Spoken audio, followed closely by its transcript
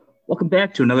Welcome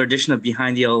back to another edition of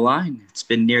Behind the Yellow Line. It's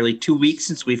been nearly 2 weeks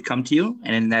since we've come to you,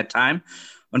 and in that time,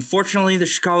 unfortunately, the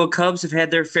Chicago Cubs have had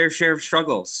their fair share of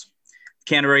struggles.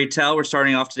 Can't already tell we're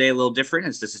starting off today a little different,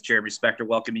 as this is Jeremy Spector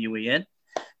welcoming you in.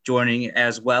 Joining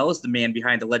as well is the man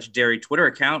behind the legendary Twitter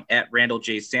account at Randall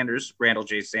J. Sanders, Randall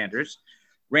J. Sanders.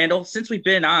 Randall, since we've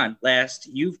been on last,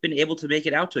 you've been able to make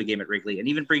it out to a game at Wrigley and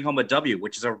even bring home a W,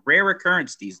 which is a rare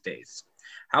occurrence these days.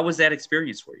 How was that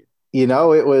experience for you? It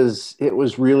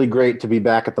was really great to be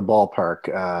back at the ballpark.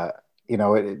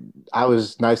 I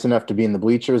was nice enough to be in the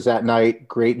bleachers that night.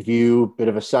 Great view, bit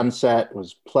of a sunset. It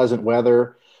was pleasant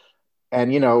weather,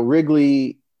 and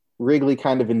Wrigley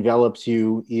kind of envelops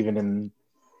you even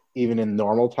in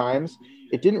normal times.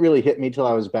 It didn't really hit me till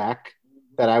I was back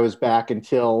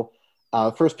until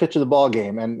first pitch of the ball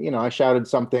game, and I shouted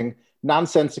something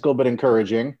nonsensical but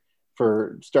encouraging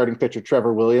for starting pitcher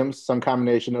Trevor Williams, some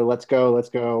combination of let's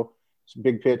go,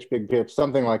 big pitch,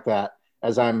 something like that,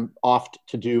 as I'm oft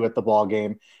to do at the ball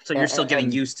game. So you're still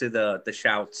getting used to the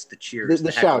shouts, the cheers,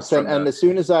 the shouts, and as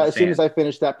soon as I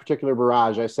finished that particular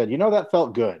barrage, I said, that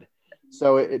felt good.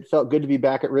 So it felt good to be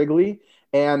back at Wrigley,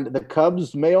 and the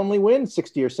Cubs may only win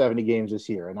 60 or 70 games this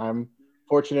year, and I'm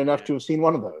fortunate enough to have seen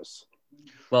one of those.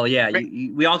 Well, yeah,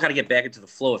 we all got to get back into the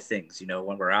flow of things,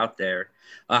 when we're out there.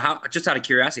 Just out of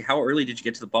curiosity, how early did you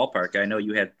get to the ballpark? I know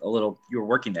you were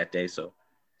working that day, so.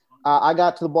 I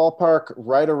got to the ballpark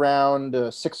right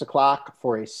around 6 o'clock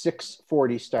for a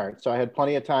 6:40 start. So I had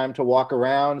plenty of time to walk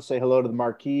around, say hello to the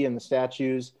marquee and the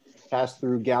statues, pass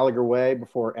through Gallagher Way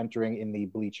before entering in the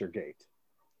bleacher gate.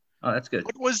 Oh, that's good.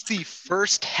 What was the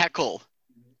first heckle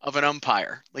of an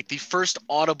umpire? Like the first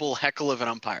audible heckle of an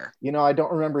umpire? I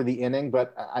don't remember the inning,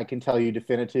 but I can tell you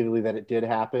definitively that it did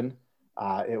happen.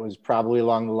 It was probably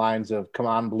along the lines of "Come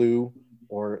on, Blue,"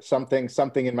 or something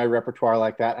in my repertoire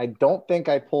like that. I don't think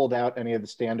I pulled out any of the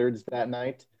standards that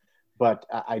night, but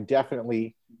I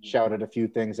definitely shouted a few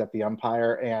things at the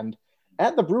umpire and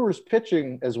at the Brewers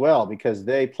pitching as well, because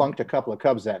they plunked a couple of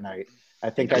Cubs that night. I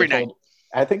think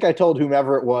I told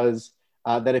whomever it was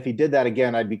that if he did that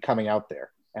again, I'd be coming out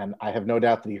there. And I have no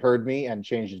doubt that he heard me and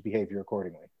changed his behavior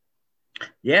accordingly.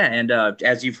 Yeah, and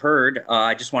as you've heard,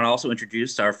 I just want to also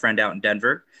introduce our friend out in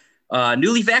Denver,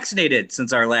 newly vaccinated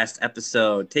since our last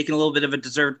episode, taking a little bit of a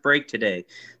deserved break today.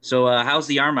 So how's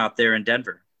the arm out there in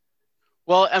Denver?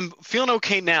 Well, I'm feeling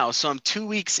okay now. So I'm 2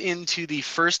 weeks into the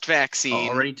first vaccine.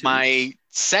 Already 2 my weeks.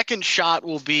 Second shot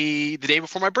will be the day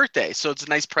before my birthday. So it's a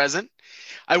nice present.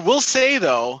 I will say,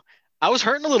 though, I was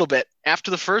hurting a little bit after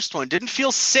the first one. Didn't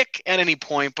feel sick at any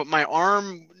point, but my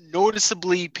arm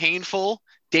noticeably painful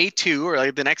day 2 or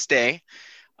like the next day.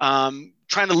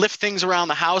 Trying to lift things around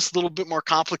the house, a little bit more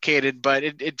complicated, but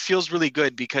it feels really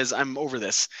good because I'm over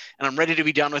this and I'm ready to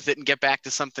be done with it and get back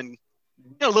to something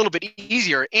a little bit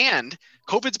easier. And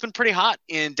COVID's been pretty hot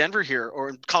in Denver here, or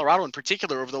in Colorado in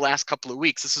particular, over the last couple of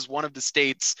weeks. This is one of the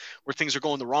states where things are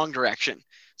going the wrong direction.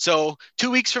 So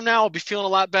 2 weeks from now, I'll be feeling a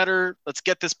lot better. Let's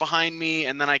get this behind me,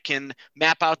 and then I can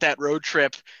map out that road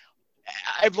trip.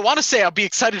 I want to say I'll be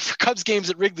excited for Cubs games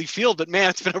at Wrigley Field, but man,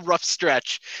 it's been a rough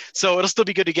stretch. So it'll still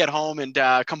be good to get home and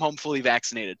come home fully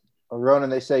vaccinated. Well, Ronan,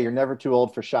 they say you're never too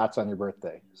old for shots on your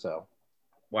birthday. So,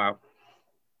 wow,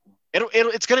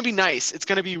 it's going to be nice. It's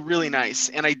going to be really nice.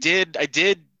 And I did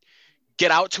get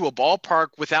out to a ballpark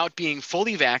without being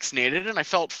fully vaccinated, and I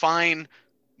felt fine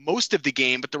most of the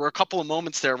game. But there were a couple of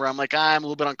moments there where I'm like, I'm a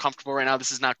little bit uncomfortable right now.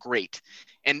 This is not great.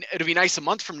 And it'll be nice a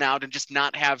month from now to just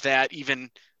not have that even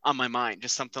on my mind.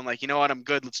 Just something like, you know what, I'm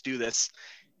good. Let's do this.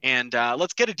 And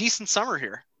let's get a decent summer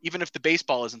here, even if the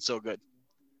baseball isn't so good.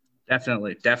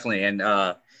 Definitely. And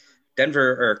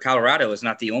Denver or Colorado is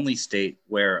not the only state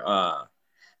where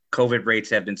COVID rates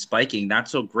have been spiking. Not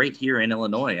so great here in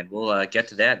Illinois, and we'll get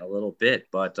to that in a little bit.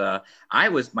 But I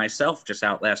was myself just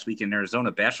out last week in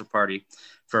Arizona, bachelor party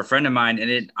for a friend of mine,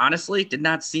 and it honestly did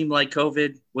not seem like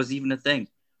COVID was even a thing.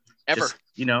 Ever.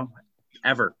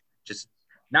 Ever. Just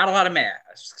not a lot of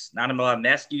masks, not a lot of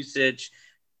mask usage,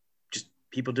 just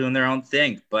people doing their own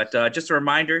thing. But just a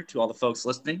reminder to all the folks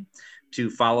listening to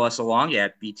follow us along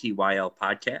at BTYL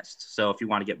Podcast. So if you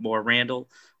want to get more Randall,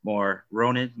 more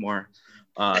Ronan, more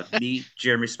me,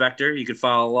 Jeremy Spector, you can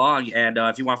follow along. And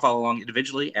if you want to follow along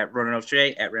individually at Ronan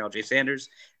O'Shea, at Randall J. Sanders,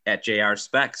 at JR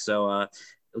Spec. So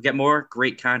you'll get more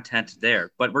great content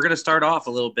there. But we're going to start off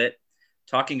a little bit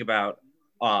talking about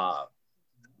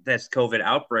this COVID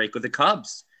outbreak with the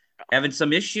Cubs having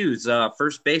some issues.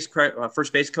 First base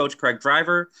coach Craig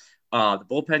Driver, the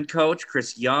bullpen coach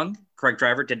Chris Young. Craig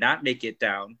Driver did not make it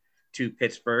down to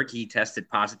Pittsburgh. He tested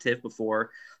positive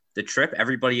before the trip.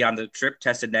 Everybody on the trip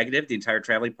tested negative, the entire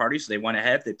traveling party. So they went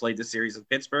ahead. They played the series in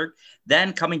Pittsburgh.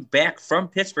 Then coming back from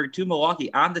Pittsburgh to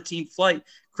Milwaukee on the team flight,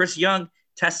 Chris Young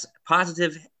tests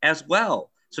positive as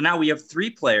well. So now we have 3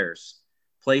 players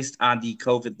placed on the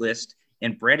COVID list,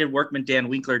 and Brandon Workman, Dan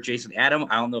Winkler, Jason Adam.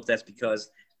 I don't know if that's because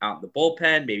out in the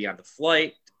bullpen, maybe on the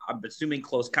flight. I'm assuming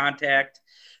close contact.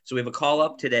 So we have a call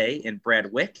up today in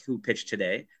Brad Wick, who pitched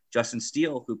today, Justin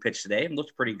Steele, who pitched today and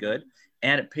looked pretty good,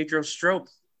 and Pedro Strop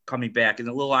coming back. And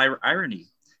a little irony,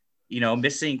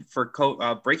 missing for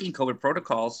breaking COVID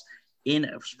protocols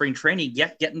in spring training,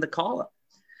 yet getting the call up.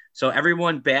 So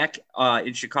everyone back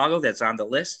in Chicago that's on the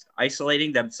list,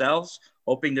 isolating themselves,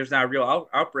 hoping there's not a real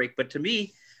outbreak. But to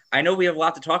me, I know we have a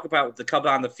lot to talk about with the Cubs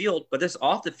on the field, but this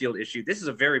off the field issue, this is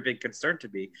a very big concern to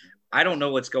me. I don't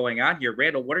know what's going on here.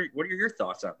 Randall, what are your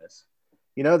thoughts on this?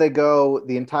 They go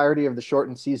the entirety of the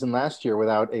shortened season last year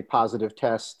without a positive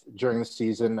test during the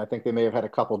season. I think they may have had a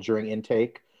couple during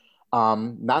intake.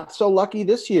 Not so lucky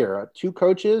this year. 2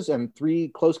 coaches and 3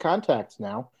 close contacts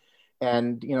now.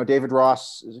 And, David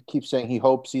Ross keeps saying he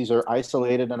hopes these are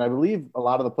isolated. And I believe a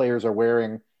lot of the players are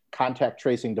wearing contact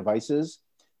tracing devices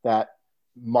that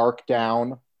mark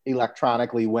down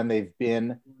electronically when they've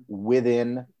been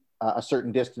within a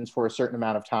certain distance for a certain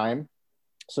amount of time,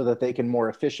 so that they can more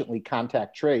efficiently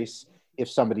contact trace if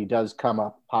somebody does come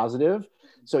up positive.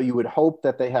 So you would hope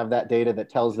that they have that data that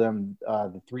tells them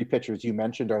the 3 pitchers you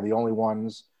mentioned are the only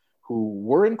ones who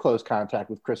were in close contact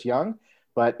with Chris Young.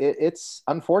 But it's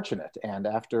unfortunate. And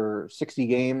after 60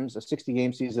 games, a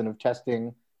 60-game season of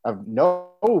testing, of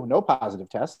no positive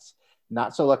tests,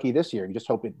 not so lucky this year. You just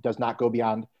hope it does not go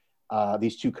beyond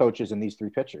these 2 coaches and these 3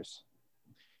 pitchers.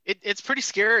 It's pretty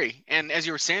scary. And as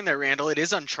you were saying there, Randall, it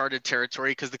is uncharted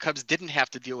territory because the Cubs didn't have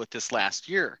to deal with this last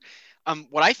year.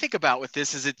 What I think about with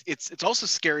this is it's also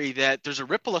scary that there's a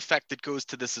ripple effect that goes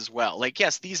to this as well. Like,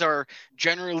 yes, these are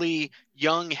generally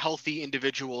young, healthy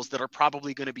individuals that are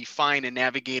probably going to be fine in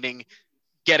navigating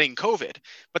getting COVID,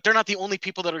 but they're not the only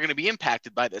people that are going to be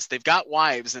impacted by this. They've got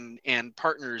wives and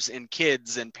partners and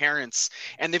kids and parents,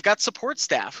 and they've got support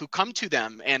staff who come to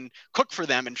them and cook for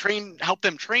them and help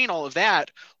them train, all of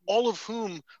that, all of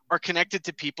whom are connected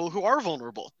to people who are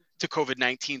vulnerable to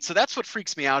COVID-19. So that's what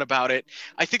freaks me out about it.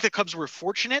 I think the Cubs were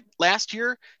fortunate last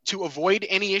year to avoid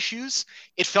any issues.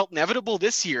 It felt inevitable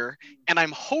this year, and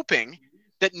I'm hoping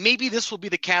that maybe this will be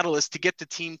the catalyst to get the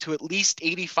team to at least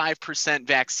 85%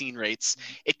 vaccine rates.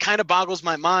 It kind of boggles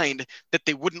my mind that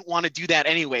they wouldn't want to do that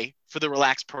anyway for the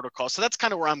relaxed protocol. So that's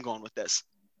kind of where I'm going with this.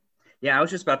 Yeah, I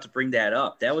was just about to bring that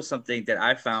up. That was something that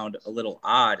I found a little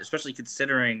odd, especially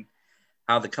considering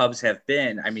how the Cubs have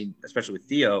been. I mean, especially with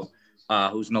Theo,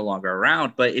 who's no longer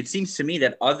around. But it seems to me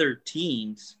that other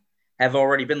teams have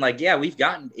already been like, yeah, we've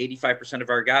gotten 85%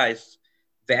 of our guys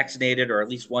vaccinated or at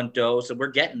least 1 dose, and we're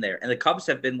getting there. And the Cubs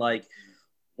have been like,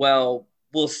 well,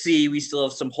 we'll see. We still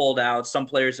have some holdouts. Some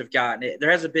players have gotten it.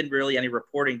 There hasn't been really any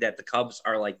reporting that the Cubs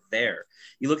are like there.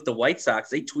 You look at the White Sox,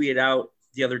 they tweeted out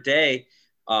the other day,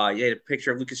 you had a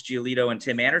picture of Lucas Giolito and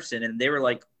Tim Anderson, and they were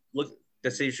like, look,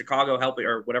 the city of Chicago helping,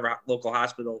 or whatever local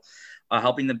hospital,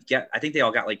 helping them get, I think they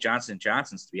all got like Johnson &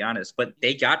 Johnson's, to be honest, but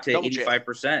they got to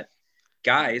 85%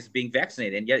 guys being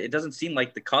vaccinated. And yet it doesn't seem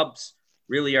like the Cubs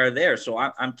really are there. So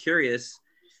I'm curious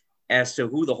as to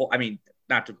who I mean,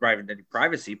 not to provide any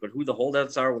privacy, but who the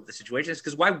holdouts are with the situation is,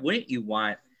 because why wouldn't you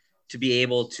want to be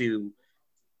able to,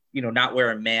 not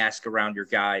wear a mask around your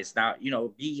guys, now,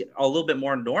 be a little bit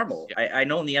more normal. Yeah. I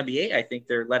know in the NBA, I think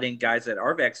they're letting guys that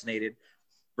are vaccinated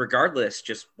regardless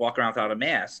just walk around without a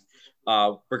mask,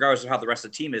 regardless of how the rest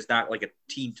of the team is, not like a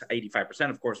team to 85%,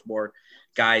 of course, more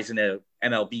guys in a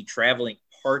MLB traveling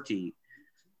party.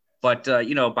 But,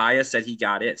 Baez said he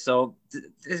got it. So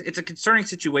it's a concerning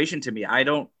situation to me.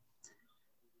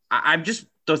 I'm just,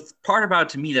 the part about it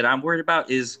to me that I'm worried about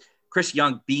is Chris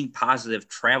Young being positive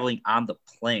traveling on the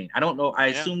plane. I don't know. I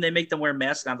assume they make them wear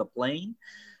masks on the plane,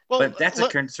 but that's a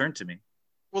concern to me.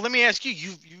 Well, let me ask you,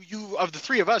 you of the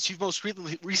 3 of us, you've most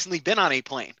recently been on a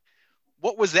plane.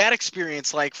 What was that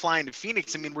experience like flying to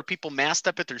Phoenix? I mean, were people masked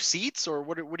up at their seats, or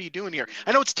what are you doing here?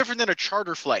 I know it's different than a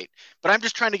charter flight, but I'm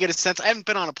just trying to get a sense. I haven't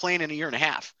been on a plane in a year and a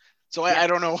half, so I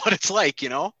don't know what it's like,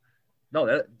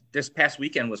 No, this past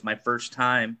weekend was my first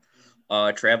time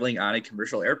traveling on a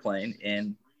commercial airplane,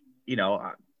 and,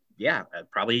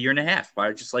 probably a year and a half,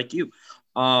 probably just like you.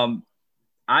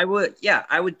 I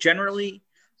would generally,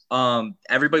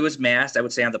 everybody was masked. I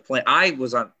would say on the plane,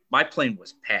 my plane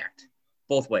was packed.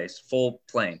 Both ways, full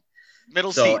plane.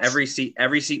 Middle seats. So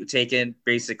every seat taken,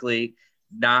 basically,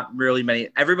 not really many.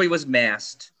 Everybody was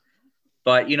masked.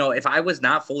 But, if I was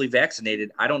not fully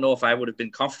vaccinated, I don't know if I would have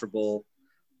been comfortable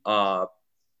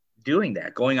doing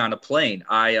that, going on a plane.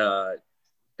 The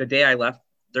day I left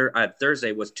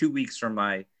Thursday was 2 weeks from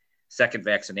my second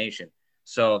vaccination.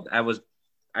 So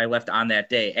I left on that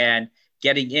day, and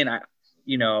getting in,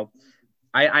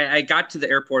 I got to the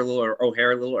airport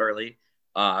O'Hare a little early,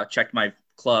 checked my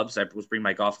clubs. I was bringing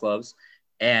my golf clubs,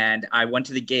 and I went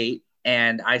to the gate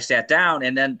and I sat down,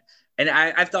 and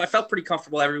I felt pretty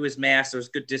comfortable. Everybody was masked. There was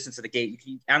good distance at the gate.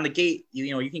 On the gate,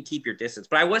 you can keep your distance,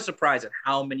 but I was surprised at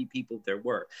how many people there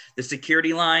were. The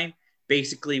security line,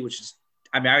 basically,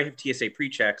 I have TSA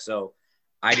pre-check, so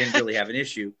I didn't really have an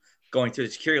issue going through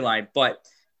the security line, but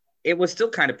it was still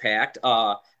kind of packed.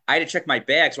 I had to check my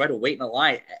bag, so I had to wait in a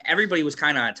line. Everybody was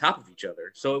kind of on top of each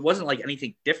other, so it wasn't like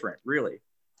anything different, really.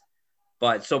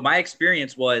 But so my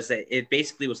experience was that it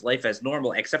basically was life as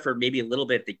normal, except for maybe a little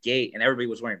bit at the gate, and everybody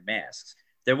was wearing masks.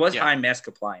 There was high mask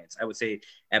compliance, I would say,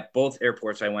 at both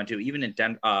airports I went to. Even in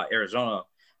Arizona,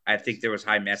 I think there was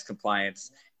high mask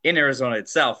compliance. In Arizona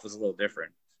itself was a little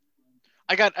different.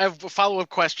 I have a follow-up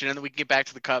question, and then we can get back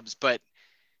to the Cubs. But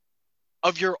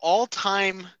of your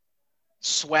all-time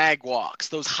swag walks,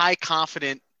 those high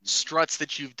confident struts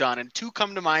that you've done, and two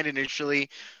come to mind initially.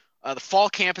 The fall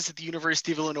campus at the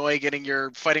University of Illinois, getting your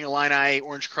Fighting Illini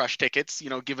Orange Crush tickets,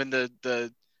 given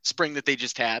the spring that they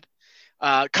just had.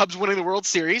 Cubs winning the World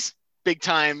Series, big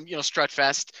time, strut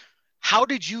fest. How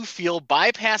did you feel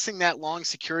bypassing that long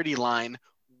security line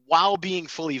while being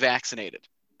fully vaccinated?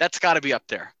 That's got to be up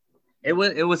there. It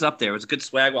was up there. It was a good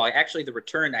swag walk. Actually, the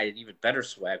return, I had an even better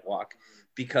swag walk,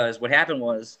 because what happened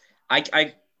was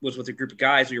I was with a group of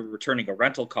guys. We were returning a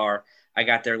rental car. I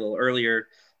got there a little earlier.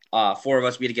 4 of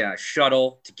us, we had to get on a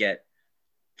shuttle to get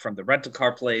from the rental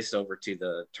car place over to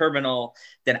the terminal.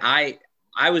 Then I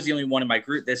was the only one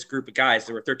in this group of guys.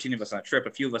 There were 13 of us on a trip.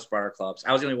 A few of us brought our clubs.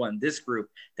 I was the only one in this group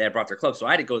that had brought their clubs. So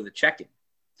I had to go to the check-in.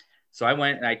 So I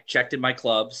went and I checked in my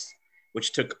clubs,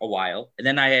 which took a while. And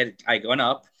then I went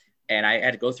up and I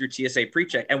had to go through TSA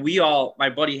pre-check. And my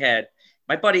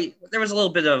buddy, there was a little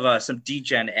bit of some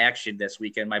degen action this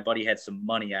weekend. My buddy had some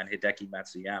money on Hideki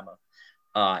Matsuyama.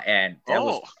 And that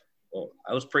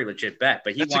was a pretty legit bet,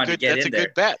 but he wanted to get in there. That's a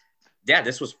good bet. Yeah,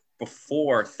 this was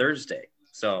before Thursday,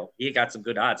 so he got some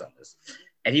good odds on this,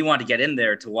 and he wanted to get in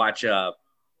there to watch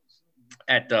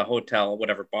at the hotel,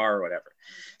 whatever bar or whatever.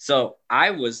 So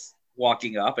I was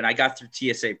walking up, and I got through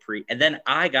TSA pre, and then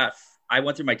I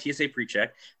went through my TSA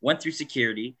pre-check, went through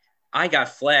security. I got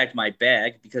flagged my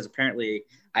bag because apparently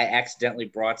I accidentally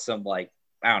brought some I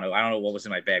don't know what was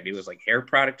in my bag. Maybe it was hair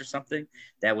product or something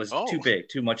that was too big,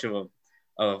 too much of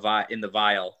in the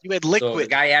vial. You had liquid. So the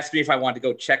guy asked me if I wanted to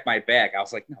go check my bag. I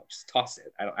was like, no, just toss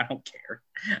it. I don't care.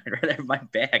 I'd rather have my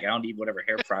bag. I don't need whatever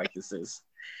hair product this is.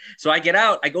 So I get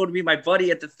out. I go to meet my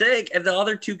buddy at the thing, and the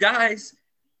other two guys,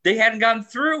 they hadn't gotten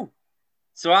through.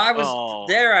 So I was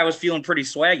there. I was feeling pretty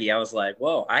swaggy. I was like,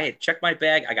 whoa, I had checked my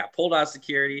bag. I got pulled out of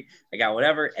security. I got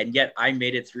whatever. And yet I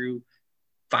made it through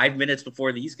 5 minutes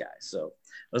before these guys. So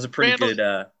it was a pretty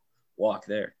good walk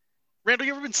there. Randall,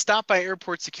 you ever been stopped by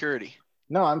airport security?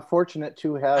 No, I'm fortunate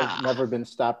to have never been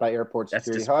stopped by airport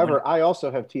security. However, I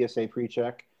also have TSA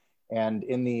pre-check, and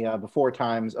in the before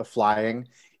times of flying,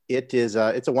 it's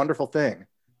a wonderful thing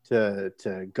to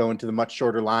go into the much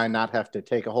shorter line, not have to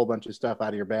take a whole bunch of stuff out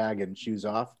of your bag and shoes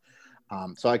off.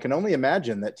 So I can only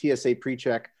imagine that TSA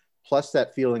pre-check plus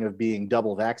that feeling of being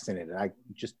double vaccinated.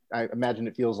 I imagine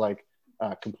it feels like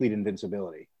complete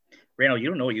invincibility. Randall, you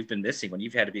don't know what you've been missing when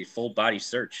you've had to be full body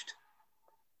searched.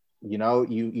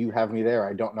 You have me there.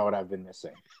 I don't know what I've been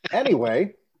missing.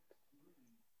 Anyway,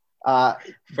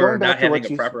 for not having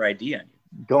a proper ID on you.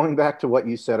 Going back to what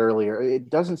you said earlier, it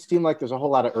doesn't seem like there's a whole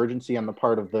lot of urgency on the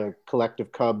part of the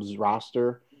collective Cubs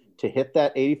roster to hit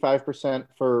that 85%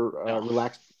 for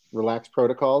relaxed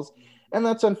protocols. And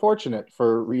that's unfortunate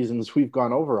for reasons we've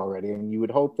gone over already. And you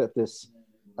would hope that this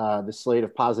slate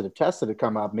of positive tests that have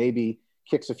come up maybe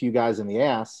kicks a few guys in the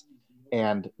ass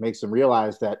and makes them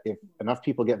realize that if enough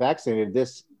people get vaccinated,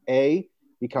 this A,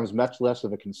 becomes much less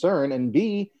of a concern, and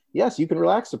B, yes, you can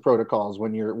relax the protocols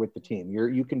when you're with the team.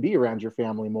 You can be around your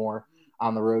family more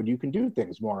on the road. You can do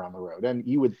things more on the road. And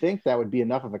you would think that would be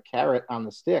enough of a carrot on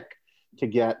the stick to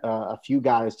get a few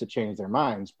guys to change their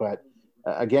minds. But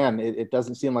again, it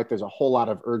doesn't seem like there's a whole lot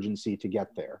of urgency to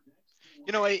get there.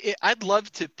 I'd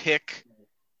love to pick,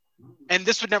 and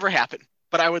this would never happen,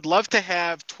 but I would love to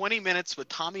have 20 minutes with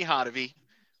Tommy Hotovy.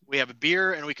 We have a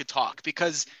beer and we could talk,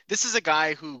 because this is a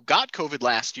guy who got COVID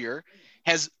last year.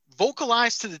 has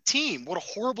vocalized to the team what a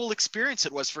horrible experience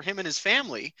it was for him and his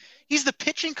family. He's the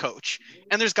pitching coach.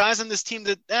 And there's guys on this team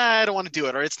that I don't want to do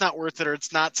it, or it's not worth it, or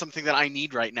it's not something that I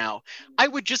need right now. I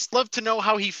would just love to know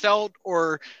how he felt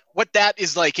or what that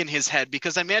is like in his head,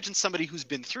 because I imagine somebody who's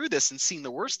been through this and seen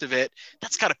the worst of it,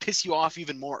 that's got to piss you off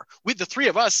even more. With the three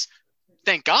of us,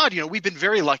 thank God, we've been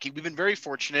very lucky. We've been very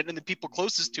fortunate, and the people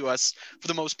closest to us, for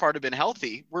the most part, have been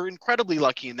healthy. We're incredibly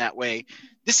lucky in that way.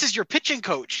 This is your pitching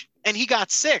coach, and he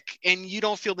got sick, and you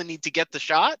don't feel the need to get the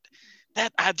shot.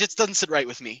 That just doesn't sit right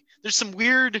with me. There's some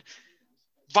weird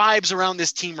vibes around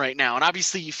this team right now, and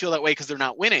obviously you feel that way because they're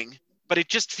not winning, but it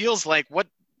just feels like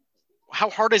how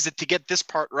hard is it to get this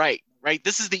part right? Right?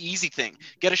 This is the easy thing.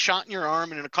 Get a shot in your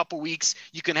arm, and in a couple weeks,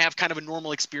 you can have kind of a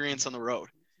normal experience on the road.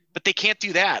 But they can't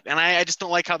do that, and I just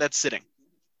don't like how that's sitting.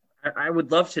 I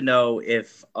would love to know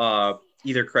if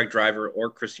either Craig Driver or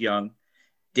Chris Young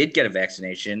did get a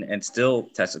vaccination and still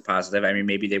tested positive. I mean,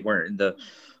 maybe they weren't in the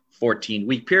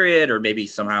 14-week period, or maybe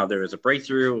somehow there was a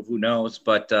breakthrough. Who knows?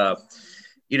 But,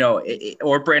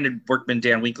 or Brandon Workman,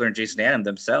 Dan Winkler, and Jason Adam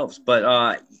themselves.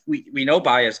 But we know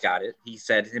Baez got it. He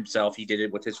said himself he did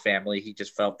it with his family. He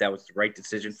just felt that was the right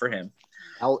decision for him.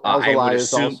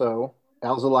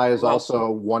 Alzolay is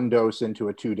also 1 dose into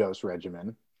a 2-dose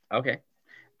regimen. Okay.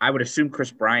 I would assume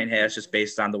Chris Bryant has, just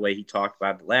based on the way he talked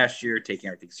about it last year, taking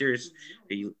everything serious.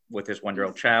 With his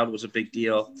 1-year-old child was a big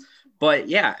deal. But,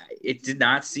 yeah, it did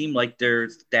not seem like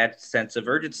there's that sense of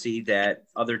urgency that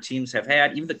other teams have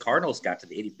had. Even the Cardinals got to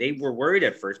the 80. They were worried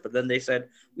at first, but then they said,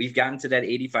 we've gotten to that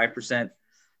 85%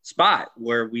 spot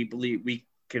where we believe we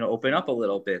can open up a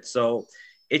little bit. So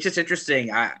it's just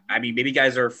interesting. I mean, maybe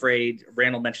guys are afraid.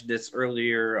 Randall mentioned this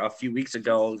earlier a few weeks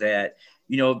ago that,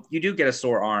 you do get a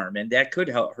sore arm, and that could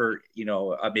hurt,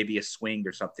 maybe a swing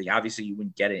or something. Obviously, you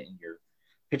wouldn't get it in your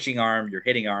pitching arm, your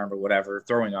hitting arm, or whatever,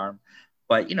 throwing arm.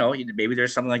 But, maybe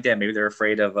there's something like that. Maybe they're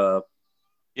afraid of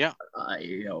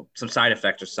some side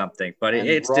effect or something. But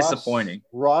it's disappointing.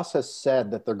 Ross has said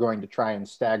that they're going to try and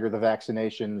stagger the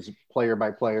vaccinations player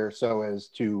by player so as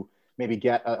to maybe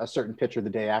get a certain pitcher the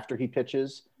day after he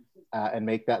pitches and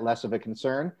make that less of a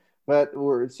concern. But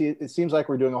it seems like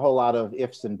we're doing a whole lot of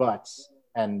ifs and buts.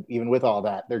 And even with all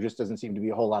that, there just doesn't seem to be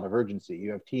a whole lot of urgency.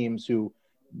 You have teams who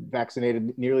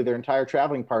vaccinated nearly their entire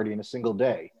traveling party in a single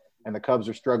day, and the Cubs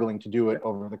are struggling to do it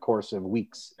over the course of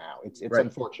weeks now. It's right.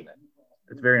 Unfortunate.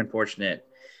 It's very unfortunate.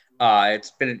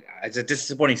 It's a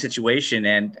disappointing situation,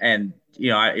 and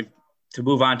to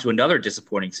move on to another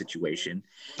disappointing situation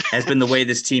has been the way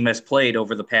this team has played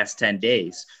over the past 10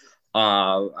 days.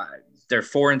 They're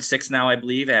 4-6 now, I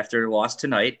believe, after a loss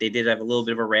tonight. They did have a little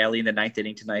bit of a rally in the 9th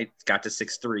inning tonight. Got to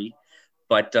 6-3,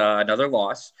 but another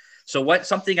loss. So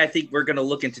something I think we're going to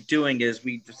look into doing is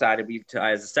we decided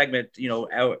as a segment,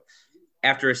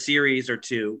 after a series or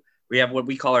two, we have what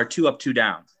we call our 2 up, 2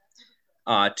 down.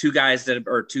 2 guys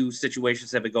or 2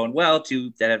 situations that have been going well,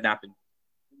 2 that have not been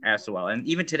as well. And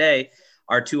even today,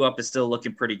 our 2 up is still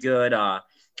looking pretty good.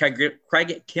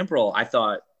 Craig Kimbrel, I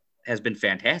thought, has been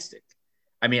fantastic.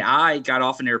 I mean, I got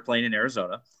off an airplane in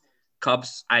Arizona.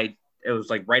 Cubs, it was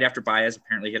like right after Baez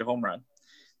apparently hit a home run.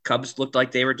 Cubs looked like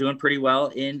they were doing pretty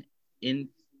well in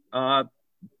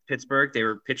Pittsburgh. They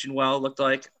were pitching well, looked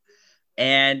like.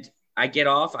 And I get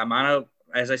off. I'm on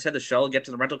as I said, the shuttle, get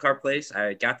to the rental car place.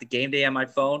 I got the game day on my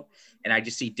phone, and I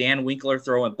just see Dan Winkler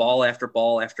throwing ball after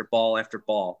ball after ball after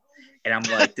ball. And I'm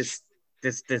like, this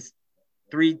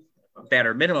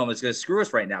 3-batter minimum is going to screw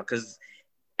us right now, because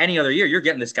any other year, you're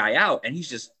getting this guy out, and he's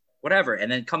just whatever.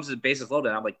 And then comes to the bases loaded.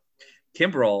 And I'm like,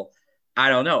 Kimbrel, I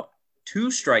don't know, 2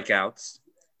 strikeouts,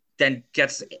 then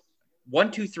gets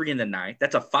 1, 2, 3 in the 9th.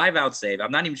 That's a 5-out save.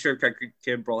 I'm not even sure if Craig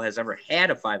Kimbrel has ever had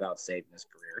a 5-out save in his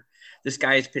career. This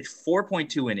guy has pitched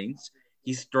 4.2 innings.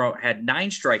 He's had 9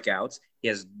 strikeouts. He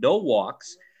has no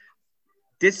walks.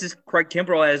 This is Craig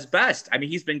Kimbrel at his best. I mean,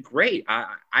 he's been great.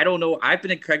 I don't know. I've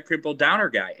been a Craig Kimbrel downer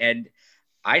guy, and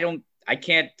I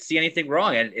can't see anything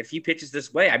wrong. And if he pitches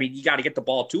this way, I mean, you got to get the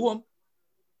ball to him.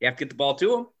 You have to get the ball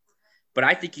to him. But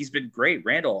I think he's been great.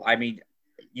 Randall, I mean,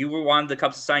 you were wanting the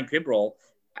Cubs to sign Kimbrel.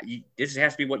 This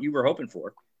has to be what you were hoping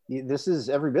for. This is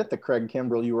every bit the Craig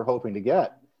Kimbrel you were hoping to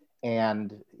get.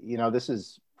 And, this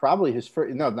is probably his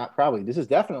first – no, not probably. This is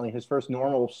definitely his first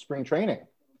normal spring training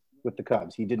with the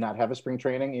Cubs. He did not have a spring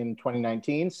training in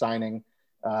 2019, signing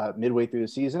midway through the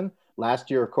season.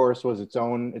 Last year, of course, was its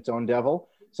own devil.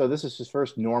 So this is his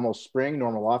first normal spring,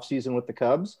 normal offseason with the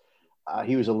Cubs.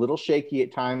 He was a little shaky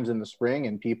at times in the spring,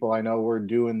 and people I know were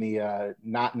doing the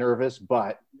not nervous,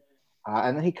 but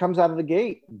and then he comes out of the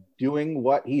gate doing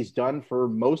what he's done for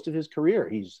most of his career.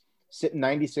 He's sitting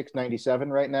 96,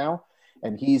 97 right now.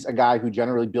 And he's a guy who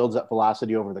generally builds up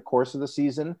velocity over the course of the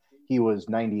season. He was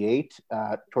 98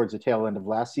 towards the tail end of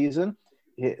last season.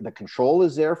 The control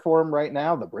is there for him right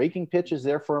now. The breaking pitch is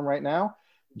there for him right now.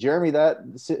 Jeremy, that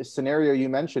scenario you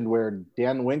mentioned where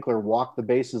Dan Winkler walked the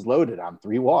bases loaded on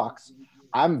 3 walks,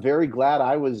 I'm very glad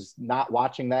I was not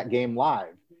watching that game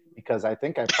live, because I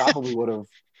think I probably would have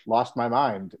lost my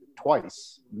mind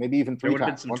twice, maybe even 3 times. There would have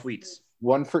been some tweets.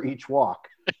 One for each walk.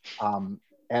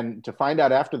 And to find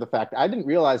out after the fact, I didn't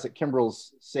realize that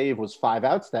Kimbrel's save was 5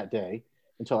 outs that day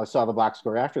until I saw the box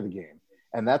score after the game.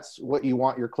 And that's what you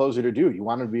want your closer to do. You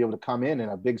want him to be able to come in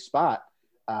a big spot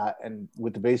and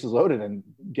with the bases loaded and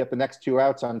get the next 2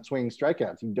 outs on swinging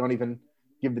strikeouts. You don't even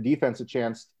give the defense a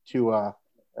chance to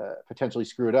potentially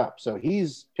screw it up. So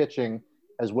he's pitching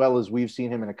as well as we've seen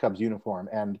him in a Cubs uniform.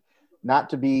 And not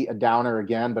to be a downer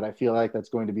again, but I feel like that's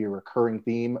going to be a recurring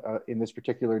theme in this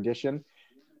particular edition.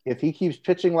 If he keeps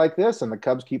pitching like this and the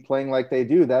Cubs keep playing like they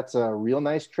do, that's a real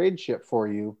nice trade chip for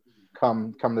you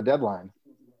come the deadline.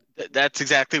 That's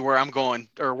exactly where I'm going,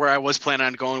 or where I was planning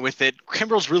on going with it.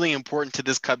 Kimbrel's really important to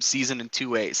this Cubs season in 2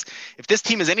 ways. If this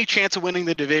team has any chance of winning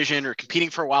the division or competing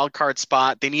for a wild card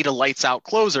spot, they need a lights out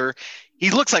closer.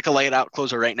 He looks like a light out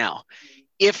closer right now.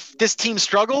 If this team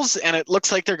struggles, and it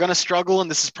looks like they're going to struggle, and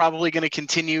this is probably going to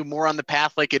continue more on the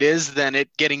path like it is than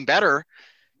it getting better,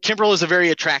 Kimbrel is a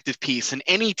very attractive piece, and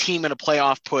any team in a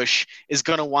playoff push is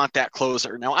going to want that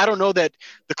closer. Now, I don't know that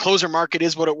the closer market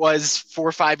is what it was 4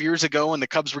 or 5 years ago when the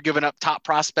Cubs were giving up top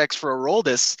prospects for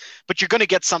Aroldis, but you're going to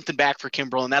get something back for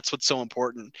Kimbrel, and that's what's so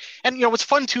important. And, what's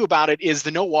fun, too, about it is the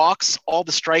no walks, all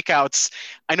the strikeouts.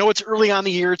 I know it's early on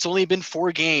the year. It's only been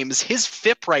 4 games. His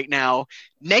FIP right now,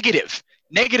 negative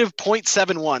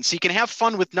 0.71. So you can have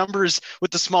fun with numbers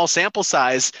with the small sample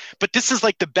size, but this is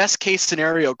like the best case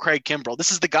scenario, Craig Kimbrel.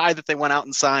 This is the guy that they went out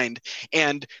and signed.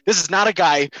 And this is not a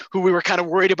guy who we were kind of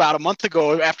worried about a month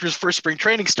ago after his first spring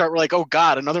training start. We're like, oh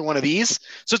God, another one of these.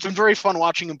 So it's been very fun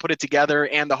watching him put it together.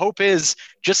 And the hope is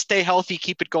just stay healthy,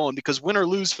 keep it going, because win or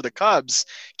lose for the Cubs,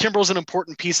 Kimbrel's an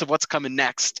important piece of what's coming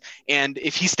next. And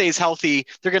if he stays healthy,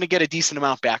 they're going to get a decent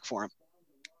amount back for him.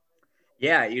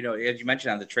 Yeah, as you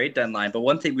mentioned on the trade deadline, but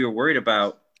one thing we were worried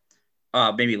about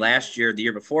maybe last year, the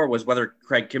year before, was whether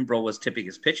Craig Kimbrel was tipping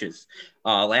his pitches.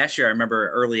 Last year, I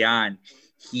remember early on,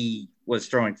 he was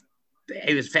throwing –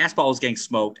 his fastball was getting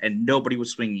smoked, and nobody was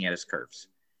swinging at his curves.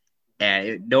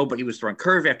 And nobody was throwing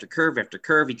curve after curve after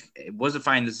curve. He wasn't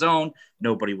finding the zone.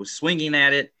 Nobody was swinging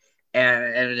at it.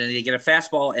 And then they get a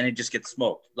fastball, and it just gets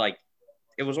smoked. Like,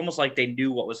 it was almost like they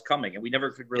knew what was coming, and we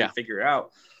never could really figure out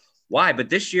why.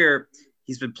 But this year –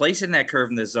 he's been placing that curve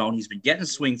in the zone. He's been getting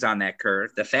swings on that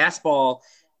curve. The fastball,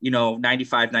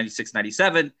 95, 96,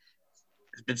 97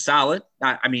 has been solid.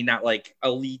 Not like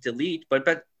elite,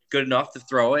 but good enough to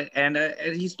throw it. And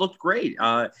he's looked great.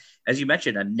 As you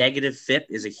mentioned, a negative FIP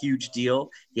is a huge deal.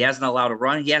 He hasn't allowed a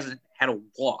run. He hasn't had a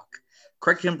walk.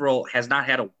 Craig Kimbrel has not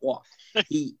had a walk.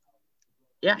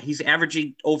 He's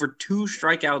averaging over 2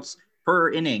 strikeouts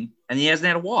per inning, and he hasn't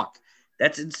had a walk.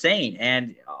 That's insane.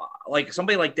 And like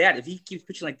somebody like that, if he keeps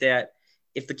pitching like that,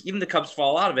 if even the Cubs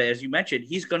fall out of it, as you mentioned,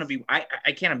 he's going to be.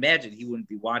 I can't imagine he wouldn't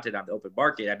be wanted on the open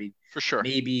market. I mean, for sure.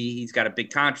 Maybe he's got a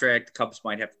big contract. The Cubs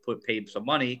might have to pay him some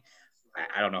money.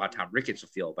 I don't know how Tom Ricketts will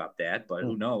feel about that, but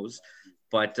who knows?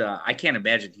 But I can't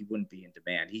imagine he wouldn't be in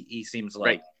demand. He seems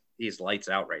like he's lights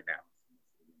out right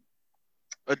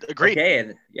now. Agreed. Okay,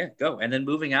 and go. And then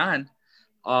moving on,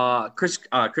 Chris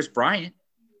Bryant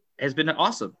has been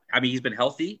awesome. I mean, he's been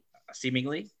healthy,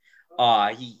 seemingly.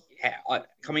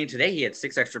 Coming in today, he had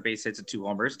 6 extra base hits and 2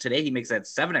 homers. Today, he makes that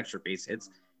 7 extra base hits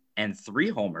and 3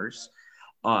 homers.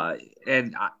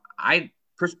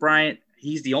 Chris Bryant,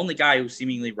 he's the only guy who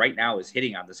seemingly right now is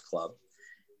hitting on this club.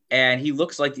 And he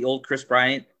looks like the old Chris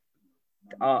Bryant,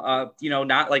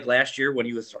 not like last year when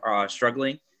he was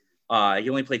struggling. He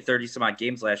only played 30 some odd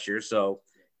games last year, so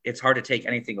it's hard to take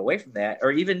anything away from that.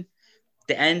 Or even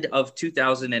the end of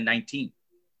 2019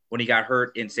 when he got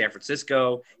hurt in San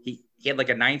Francisco. He had like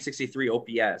a 963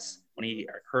 OPS when he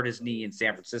hurt his knee in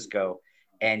San Francisco,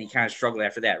 and he kind of struggled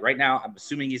after that. Right now, I'm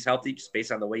assuming he's healthy just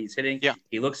based on the way he's hitting. Yeah.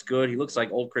 He looks good. He looks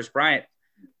like old Chris Bryant.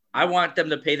 I want them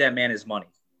to pay that man his money.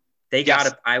 They got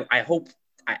to – I hope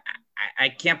 – I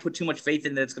can't put too much faith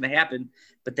in that it's going to happen,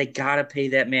 but they got to pay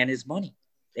that man his money.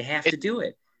 They have to do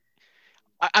it.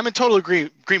 I'm in total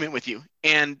agreement with you.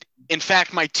 And in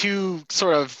fact, my 2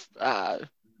 sort of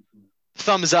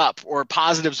thumbs up or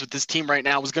positives with this team right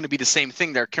now was going to be the same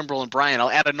thing there, Kimbrel and Bryant. I'll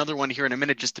add another one here in a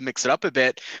minute just to mix it up a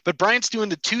bit. But Bryant's doing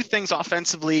the 2 things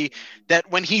offensively that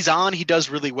when he's on, he does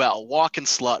really well, walk and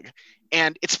slug.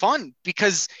 And it's fun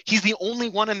because he's the only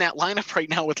one in that lineup right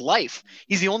now with life.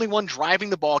 He's the only one driving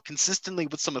the ball consistently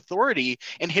with some authority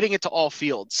and hitting it to all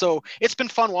fields. So it's been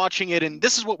fun watching it. And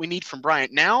this is what we need from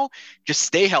Bryant now. Just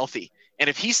stay healthy. And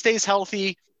if he stays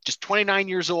healthy, just 29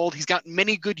 years old, he's got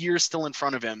many good years still in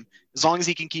front of him, as long as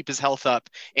he can keep his health up.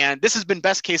 And this has been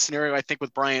best case scenario, I think,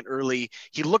 with Bryant early.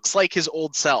 He looks like his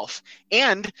old self.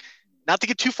 And not to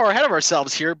get too far ahead of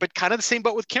ourselves here, but kind of the same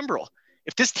boat with Kimbrel.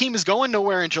 If this team is going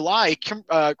nowhere in July,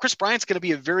 Chris Bryant's going to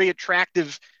be a very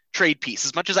attractive trade piece.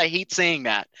 As much as I hate saying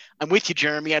that, I'm with you,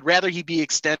 Jeremy. I'd rather he be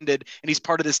extended and he's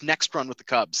part of this next run with the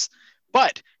Cubs.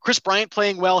 But Chris Bryant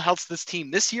playing well helps this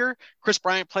team this year. Chris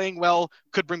Bryant playing well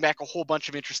could bring back a whole bunch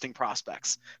of interesting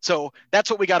prospects. So that's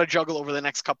what we got to juggle over the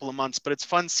next couple of months. But it's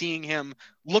fun seeing him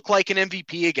look like an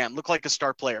MVP again, look like a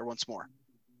star player once more.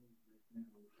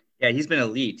 Yeah, he's been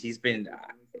elite. He's been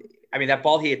that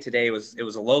ball he hit today it was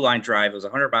a low line drive. It was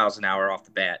 100 miles an hour off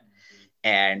the bat.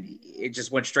 And it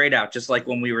just went straight out, just like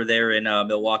when we were there in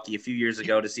Milwaukee a few years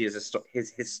ago to see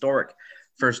his historic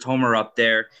first homer up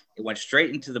there. It went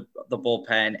straight into the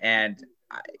bullpen. And,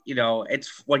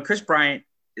 it's when Chris Bryant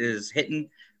is hitting,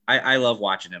 I love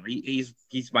watching him. He's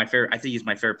my favorite. I think he's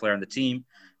my favorite player on the team.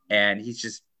 And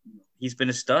he's been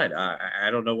a stud. I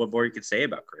don't know what more you could say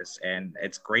about Chris. And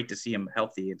it's great to see him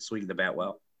healthy and swinging the bat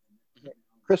well.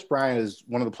 Chris Bryant is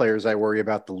one of the players I worry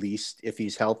about the least if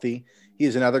he's healthy.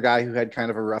 He's another guy who had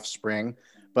kind of a rough spring,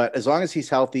 but as long as he's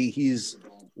healthy, he's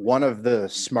one of the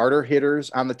smarter hitters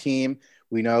on the team.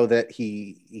 We know that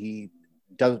he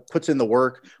puts in the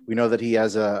work. We know that he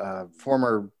has a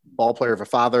former ball player of a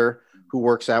father who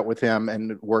works out with him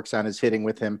and works on his hitting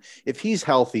with him. If he's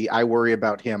healthy, I worry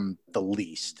about him the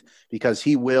least because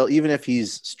he will, even if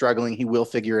he's struggling, he will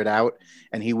figure it out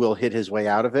and he will hit his way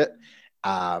out of it.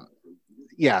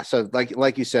 Yeah, so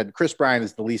like you said, Chris Bryant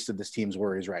is the least of this team's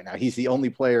worries right now. He's the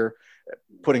only player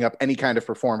putting up any kind of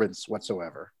performance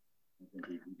whatsoever.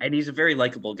 And he's a very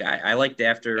likable guy. I liked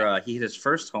after he hit his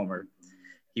first homer,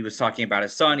 he was talking about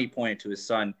his son. He pointed to his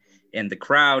son in the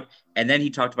crowd. And then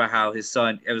he talked about how his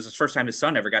son, it was the first time his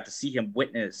son ever got to see him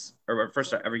witness, or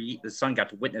first time ever his son got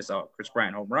to witness a Chris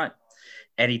Bryant home run.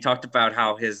 And he talked about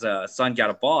how his son got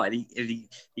a ball, and he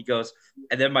goes,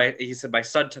 and then he said my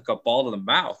son took a ball to the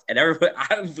mouth, and everybody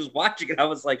I was watching it, I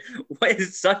was like, "Wait,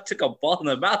 his son took a ball in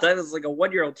the mouth?" I was like a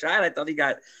 1-year-old child. I thought he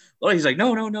got. Oh, he's like,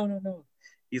 no.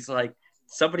 He's like,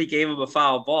 somebody gave him a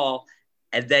foul ball,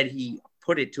 and then he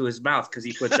put it to his mouth because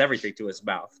he puts everything to his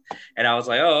mouth. And I was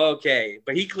like, oh, okay.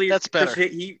 But he cleared. That's better.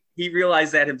 He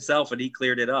realized that himself, and he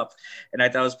cleared it up. And I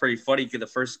thought it was pretty funny because the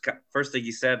first thing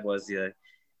he said was,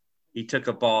 he took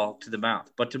a ball to the mouth.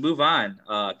 But to move on,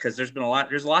 because there's a lot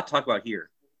to talk about here.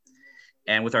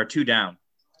 And with our 2 down,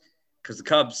 because the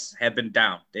Cubs have been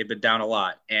down. They've been down a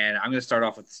lot. And I'm going to start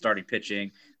off with the starting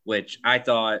pitching, which I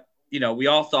thought, we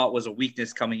all thought was a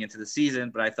weakness coming into the season.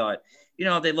 But I thought,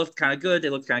 they looked kind of good. They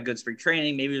looked kind of good in spring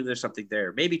training. Maybe there's something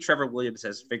there. Maybe Trevor Williams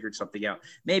has figured something out.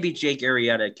 Maybe Jake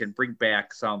Arrieta can bring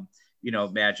back some,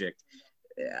 magic.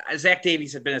 Zach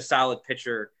Davies had been a solid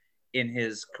pitcher in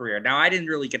his career. Now, I didn't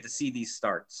really get to see these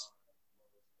starts,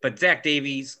 but Zach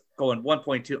Davies going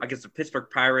 1.2 against the Pittsburgh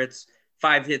Pirates,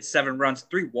 5 hits, 7 runs,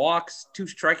 3 walks, 2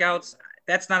 strikeouts.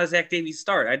 That's not a Zach Davies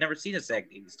start. I'd never seen a Zach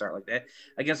Davies start like that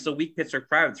against the weak Pittsburgh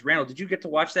Pirates. Randall, did you get to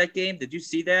watch that game? Did you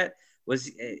see that? Was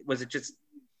it just,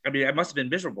 it must have been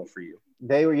miserable for you.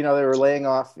 They were laying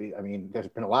off. There's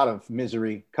been a lot of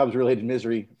misery, Cubs related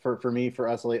misery for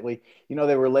us lately.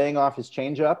 They were laying off his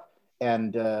changeup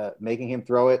and making him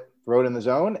throw it in the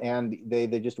zone, and they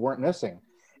just weren't missing.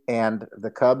 And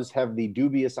the Cubs have the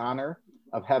dubious honor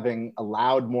of having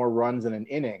allowed more runs in an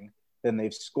inning than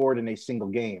they've scored in a single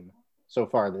game so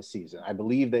far this season. I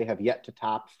believe they have yet to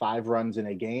top 5 runs in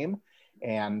a game,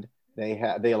 and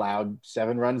they allowed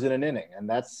 7 runs in an inning. And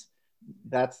that's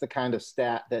the kind of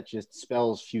stat that just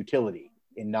spells futility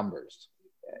in numbers.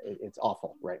 It's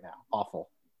awful right now. Awful.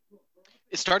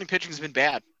 His starting pitching has been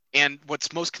bad. And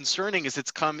what's most concerning is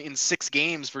it's come in 6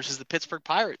 games versus the Pittsburgh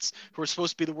Pirates, who are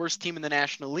supposed to be the worst team in the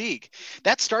National League.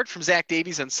 That start from Zach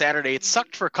Davies on Saturday, it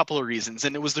sucked for a couple of reasons,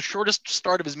 and it was the shortest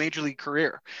start of his major league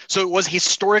career. So it was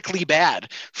historically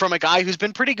bad from a guy who's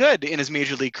been pretty good in his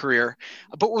major league career.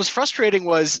 But what was frustrating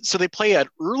was, so they play an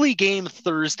early game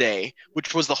Thursday,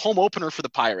 which was the home opener for the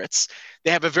Pirates.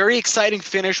 They have a very exciting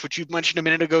finish, which you've mentioned a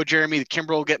minute ago, Jeremy, the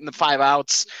Kimbrel getting the 5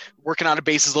 outs, working on a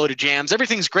bases loaded jams.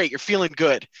 Everything's great. You're feeling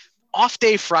good. Off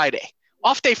day Friday.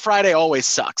 Off day Friday always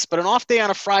sucks, but an off day on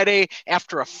a Friday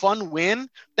after a fun win,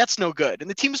 that's no good. And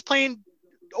the team is playing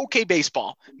okay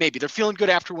baseball. Maybe they're feeling good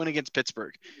after a win against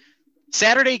Pittsburgh.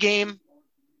 Saturday game,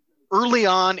 early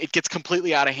on, it gets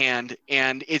completely out of hand,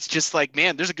 and it's just like,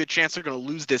 man, there's a good chance they're going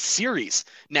to lose this series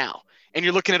now. And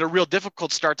you're looking at a real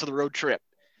difficult start to the road trip.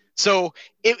 So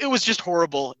it was just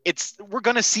horrible. We're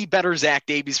going to see better Zach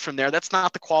Davies from there. That's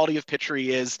not the quality of pitcher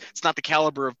he is. It's not the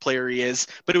caliber of player he is,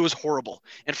 but it was horrible.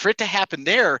 And for it to happen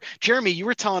there, Jeremy, you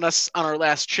were telling us on our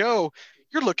last show,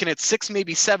 you're looking at 6,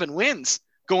 maybe 7 wins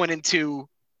going into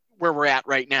where we're at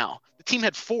right now. The team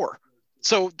had 4.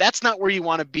 So that's not where you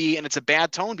want to be, and it's a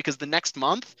bad tone because the next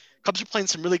month, Cubs are playing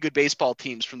some really good baseball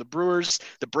teams, from the Brewers,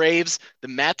 the Braves, the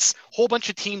Mets, whole bunch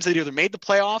of teams that either made the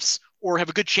playoffs or have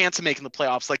a good chance of making the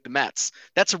playoffs, like the Mets.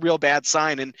 That's a real bad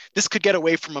sign, and this could get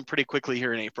away from them pretty quickly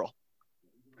here in April.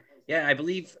 Yeah, I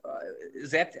believe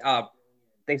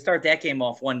they start that game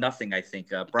off 1-0. I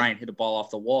think Brian hit a ball off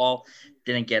the wall,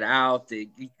 didn't get out.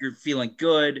 You're feeling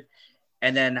good,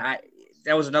 and then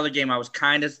that was another game I was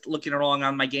kind of looking along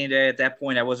on my game day. At that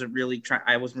point, I wasn't really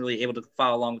able to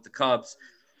follow along with the Cubs,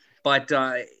 but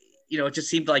it just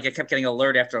seemed like I kept getting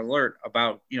alert after alert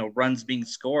about runs being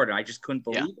scored, and I just couldn't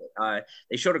believe it.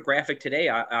 They showed a graphic today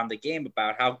on the game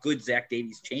about how good Zach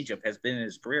Davies' changeup has been in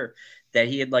his career. That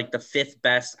he had like the 5th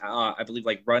best, I believe,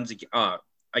 like runs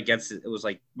against it. It was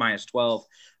like -12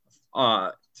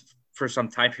 for some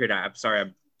time period. I'm sorry,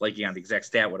 I'm blanking on the exact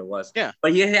stat what it was. Yeah,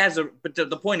 but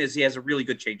the point is he has a really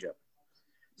good changeup.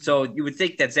 So you would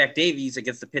think that Zach Davies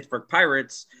against the Pittsburgh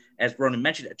Pirates, as Ronan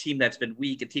mentioned, a team that's been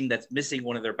weak, a team that's missing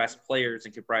one of their best players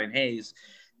in Brian Hayes,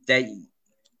 that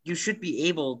you should be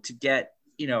able to get,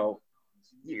 you're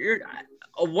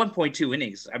a 1.2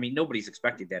 innings. I mean, nobody's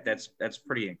expecting that. That's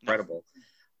pretty incredible.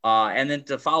 And then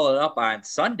to follow it up on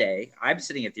Sunday, I'm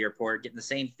sitting at the airport getting the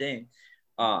same thing,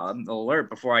 alert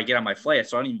before I get on my flight,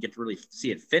 so I don't even get to really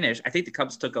see it finish. I think the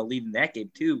Cubs took a lead in that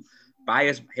game too.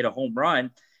 Baez hit a home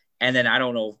run. And then I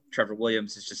don't know if Trevor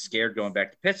Williams is just scared going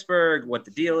back to Pittsburgh, what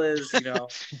the deal is,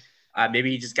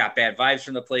 maybe he just got bad vibes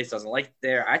from the place, doesn't like it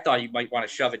there. I thought he might want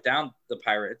to shove it down the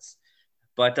Pirates,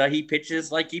 but he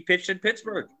pitches like he pitched in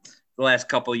Pittsburgh the last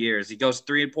couple of years. He goes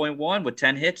 3.1 with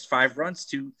 10 hits, 5 runs,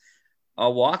 2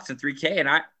 walks, and 3K. And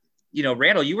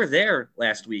Randall, you were there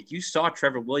last week. You saw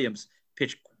Trevor Williams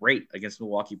pitch great against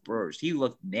Milwaukee Brewers. He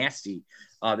looked nasty.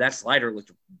 That slider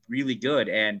looked really good.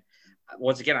 And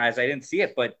once again, as I didn't see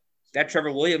it, but that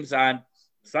Trevor Williams on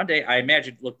Sunday, I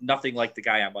imagine, looked nothing like the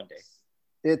guy on Monday.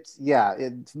 It's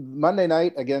Monday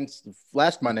night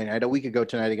last Monday night, a week ago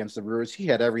tonight against the Brewers. He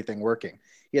had everything working.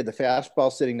 He had the fastball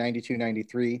sitting 92,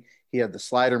 93. He had the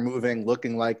slider moving,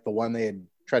 looking like the one they had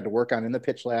tried to work on in the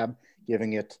pitch lab,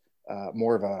 giving it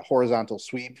more of a horizontal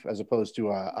sweep as opposed to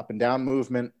a up and down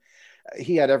movement.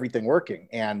 He had everything working.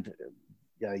 And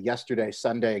yesterday,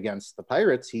 Sunday against the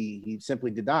Pirates, he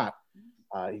simply did not.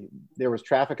 There was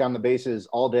traffic on the bases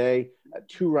all day, a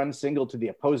 2-run single to the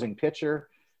opposing pitcher.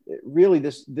 Really,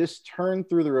 this turn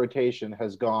through the rotation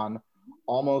has gone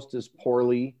almost as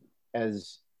poorly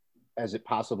as it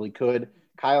possibly could.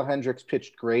 Kyle Hendricks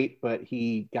pitched great, but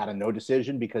he got a no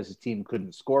decision because his team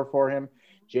couldn't score for him.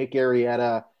 Jake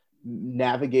Arrieta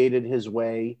navigated his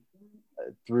way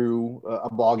through a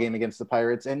ball game against the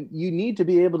Pirates, and you need to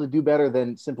be able to do better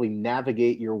than simply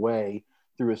navigate your way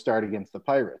through a start against the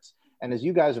Pirates. And as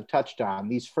you guys have touched on,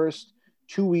 these first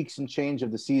 2 weeks and change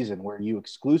of the season where you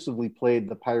exclusively played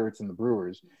the Pirates and the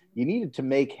Brewers, you needed to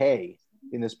make hay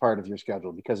in this part of your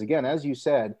schedule. Because again, as you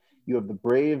said, you have the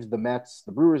Braves, the Mets,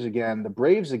 the Brewers again, the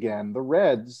Braves again, the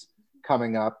Reds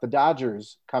coming up, the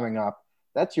Dodgers coming up.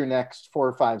 That's your next 4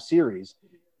 or 5 series.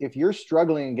 If you're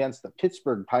struggling against the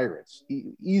Pittsburgh Pirates,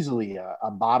 easily a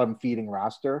bottom feeding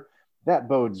roster, that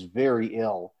bodes very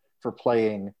ill for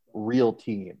playing real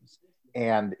teams.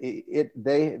 And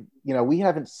we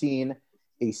haven't seen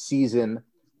a season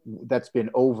that's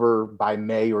been over by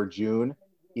May or June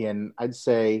in, I'd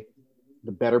say,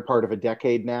 the better part of a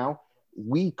decade now.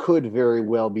 We could very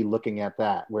well be looking at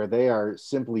that, where they are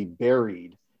simply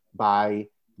buried by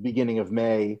beginning of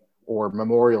May or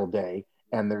Memorial Day,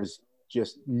 and there's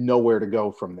just nowhere to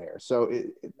go from there. So,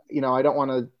 I don't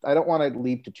want to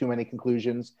leap to too many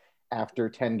conclusions after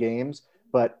 10 games.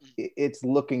 But it's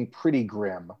looking pretty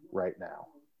grim right now.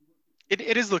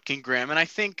 It is looking grim, and I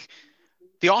think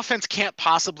the offense can't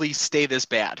possibly stay this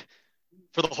bad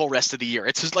for the whole rest of the year.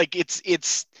 It's just like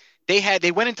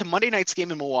they went into Monday night's game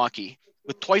in Milwaukee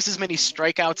with twice as many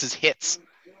strikeouts as hits.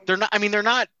 They're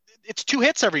not. It's 2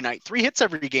 hits every night, 3 hits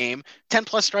every game, 10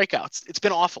 plus strikeouts. It's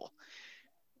been awful.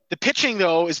 The pitching,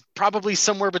 though, is probably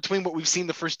somewhere between what we've seen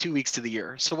the first 2 weeks of the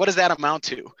year. So what does that amount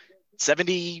to?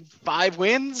 75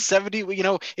 wins, 70,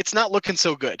 it's not looking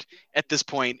so good at this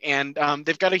point. And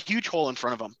they've got a huge hole in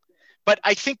front of them. But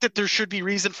I think that there should be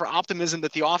reason for optimism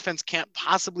that the offense can't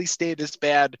possibly stay this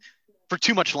bad for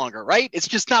too much longer, right? It's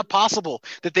just not possible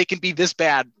that they can be this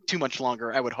bad too much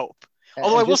longer, I would hope.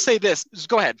 Although I will say this,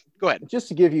 go ahead. Just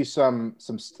to give you some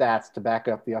stats to back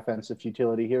up the offensive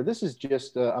futility here, this is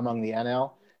just among the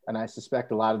NL, and I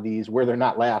suspect a lot of these, where they're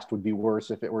not last, would be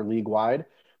worse if it were league-wide.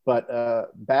 But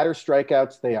batter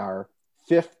strikeouts, they are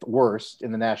 5th worst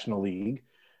in the National League.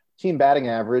 Team batting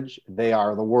average, they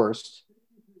are the worst.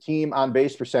 Team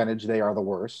on-base percentage, they are the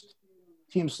worst.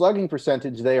 Team slugging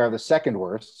percentage, they are the 2nd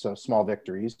worst, so small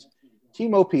victories.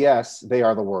 Team OPS, they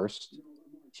are the worst.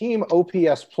 Team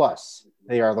OPS plus,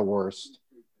 they are the worst.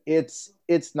 It's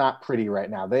not pretty right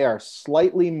now. They are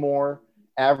slightly more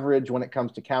average when it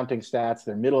comes to counting stats.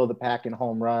 They're middle of the pack in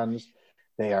home runs.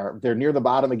 They're near the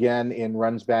bottom again in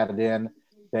runs batted in.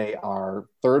 They are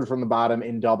 3rd from the bottom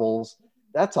in doubles.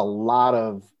 That's a lot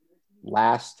of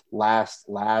last,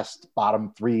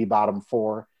 bottom 3, bottom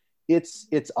 4.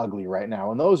 It's ugly right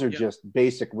now. And those are just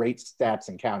basic rate stats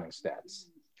and counting stats.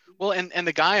 Well, and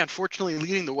the guy unfortunately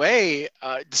leading the way,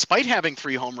 despite having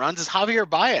 3 home runs, is Javier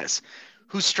Baez,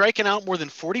 who's striking out more than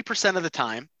 40% of the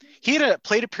time. He had a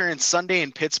plate appearance Sunday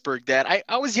in Pittsburgh that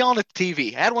I was yelling at the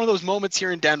TV. I had one of those moments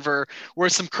here in Denver where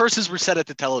some curses were said at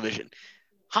the television.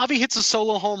 Javi hits a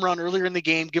solo home run earlier in the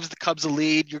game, gives the Cubs a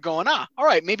lead. You're going, all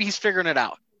right, maybe he's figuring it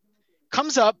out.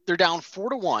 Comes up, they're down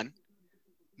 4-1.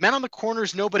 Men on the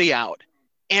corners, nobody out.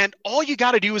 And all you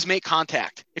got to do is make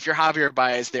contact if you're Javier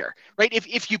Baez there, right?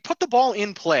 If you put the ball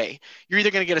in play, you're either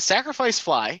going to get a sacrifice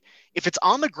fly. If it's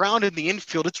on the ground in the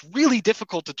infield, it's really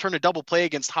difficult to turn a double play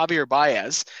against Javier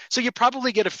Baez. So you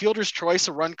probably get a fielder's choice,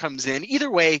 a run comes in.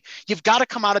 Either way, you've got to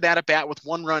come out of that at bat with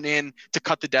 1 run in to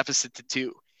cut the deficit to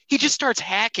 2. He just starts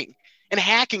hacking, and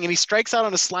he strikes out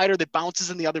on a slider that bounces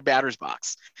in the other batter's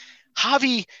box.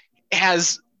 Javi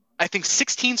has, I think,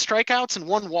 16 strikeouts and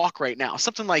 1 walk right now,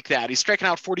 something like that. He's striking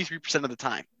out 43% of the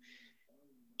time.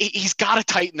 He's got to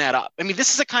tighten that up. I mean, this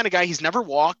is the kind of guy, he's never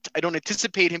walked. I don't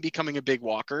anticipate him becoming a big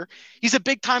walker. He's a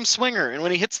big-time swinger, and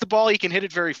when he hits the ball, he can hit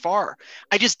it very far.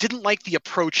 I just didn't like the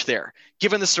approach there,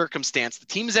 given the circumstance. The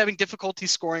team is having difficulty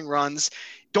scoring runs.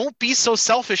 Don't be so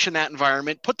selfish in that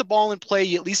environment. Put the ball in play,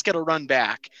 you at least get a run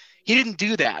back. He didn't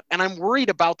do that, and I'm worried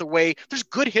about the way there's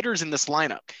good hitters in this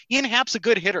lineup. Ian Happ's a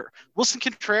good hitter. Wilson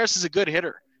Contreras is a good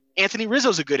hitter. Anthony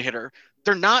Rizzo's a good hitter.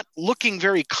 They're not looking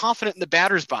very confident in the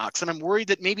batter's box, and I'm worried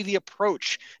that maybe the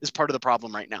approach is part of the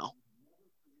problem right now.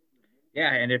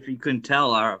 Yeah, and if you couldn't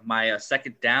tell, my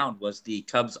second down was the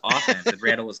Cubs offense, and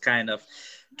Randall was kind of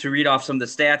to read off some of the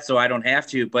stats so I don't have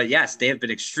to. But, yes, they have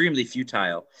been extremely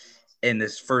futile in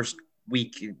this first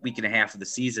week and a half of the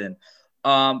season.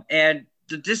 And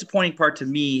the disappointing part to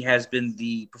me has been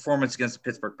the performance against the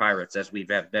Pittsburgh Pirates, as we've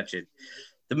mentioned.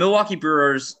 The Milwaukee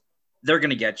Brewers, they're going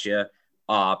to get you.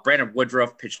 Brandon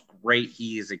Woodruff pitched great.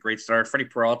 He is a great starter. Freddie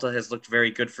Peralta has looked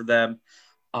very good for them.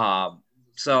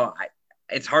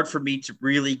 It's hard for me to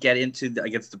really get into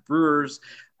against the Brewers.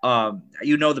 The bats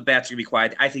are going to be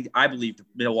quiet. I believe the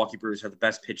Milwaukee Brewers have the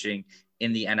best pitching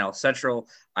in the NL Central.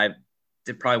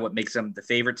 They're probably what makes them the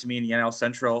favorite to me in the NL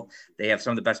Central. They have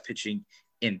some of the best pitching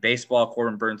in baseball.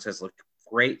 Corbin Burns has looked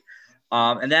great.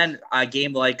 And then a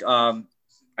game like, I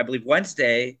believe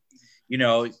Wednesday,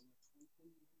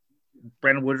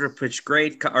 Brandon Woodruff pitched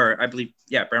great, Brandon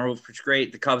Woodruff pitched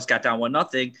great. The Cubs got down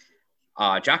 1-0.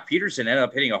 Jock Peterson ended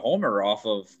up hitting a homer off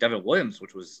of Devin Williams,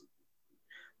 which was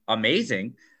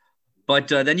amazing. But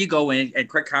then you go in, and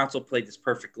Craig Counsell played this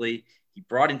perfectly. He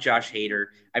brought in Josh Hader.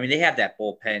 I mean, they have that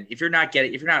bullpen. If you're not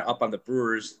up on the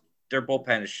Brewers, their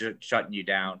bullpen is shutting you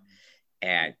down.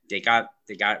 And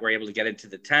were able to get into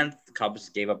the 10th. The Cubs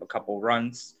gave up a couple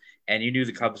runs, and you knew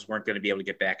the Cubs weren't going to be able to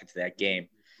get back into that game.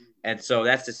 And so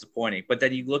that's disappointing. But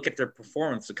then you look at their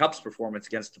performance, the Cubs' performance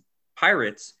against the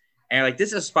Pirates, and this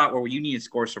is a spot where you need to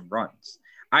score some runs.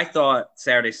 I thought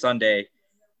Saturday, Sunday,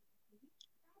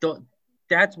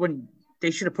 that's when they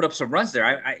should have put up some runs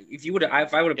there.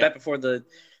 If I would have bet before the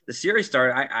series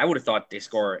started, I would have thought they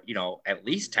score, at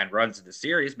least 10 runs in the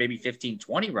series, maybe 15,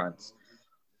 20 runs.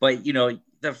 But, the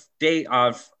day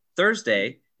of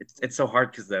Thursday, it's so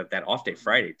hard because that off day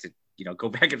Friday to, go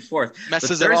back and forth.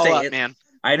 Messes it all up, man.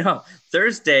 I know.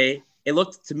 Thursday, it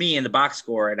looked to me in the box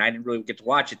score, and I didn't really get to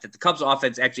watch it, that the Cubs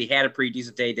offense actually had a pretty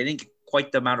decent day. They didn't get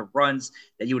quite the amount of runs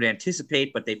that you would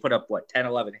anticipate, but they put up, 10,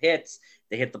 11 hits.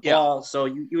 They hit the ball. So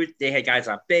they had guys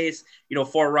on base,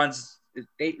 4 runs.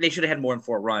 They should have had more than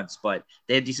 4 runs, but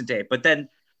they had a decent day. But then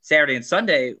Saturday and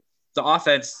Sunday, the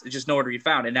offense is just nowhere to be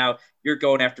found. And now you're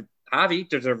going after Javi,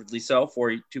 deservedly so,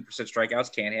 42%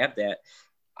 strikeouts, can't have that.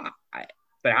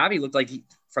 But Javi looked like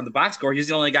from the box score, he's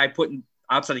the only guy putting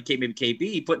outside of maybe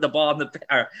KB, putting the ball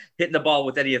hitting the ball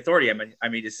with any authority. I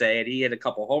mean to say, and he had a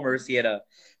couple homers. He had a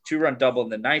 2-run double in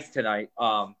the ninth tonight.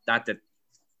 Not that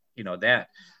that,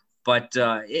 but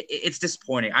it's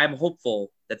disappointing. I'm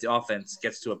hopeful that the offense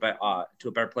gets to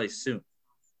a better place soon.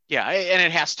 Yeah, and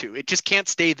it has to. It just can't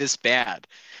stay this bad.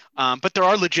 But there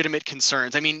are legitimate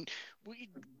concerns. I mean,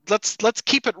 let's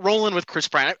keep it rolling with Kris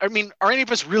Bryant. I mean, are any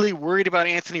of us really worried about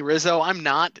Anthony Rizzo? I'm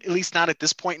not, at least not at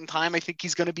this point in time. I think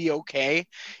he's going to be okay.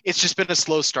 It's just been a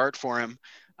slow start for him.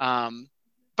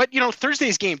 But,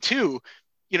 Thursday's game too,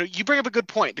 you bring up a good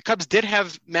point. The Cubs did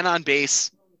have men on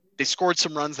base. They scored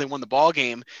some runs. They won the ball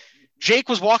game. Jake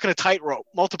was walking a tightrope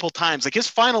multiple times. Like his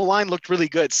final line looked really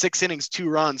good, 6 innings, 2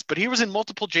 runs, but he was in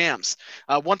multiple jams.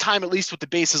 One time, at least with the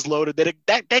bases loaded,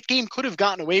 that game could have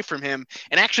gotten away from him,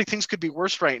 and actually things could be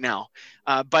worse right now.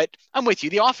 But I'm with you.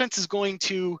 The offense is going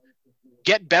to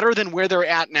get better than where they're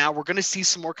at now. We're going to see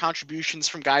some more contributions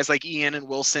from guys like Ian and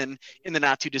Wilson in the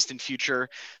not too distant future.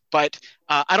 But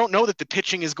I don't know that the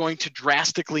pitching is going to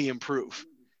drastically improve.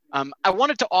 I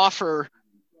wanted to offer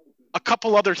a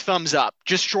couple other thumbs up,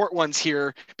 just short ones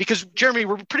here, because Jeremy,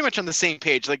 we're pretty much on the same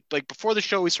page. Like before the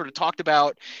show, we sort of talked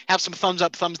about have some thumbs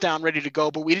up, thumbs down ready to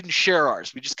go, but we didn't share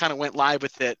ours. We just kind of went live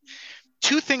with it.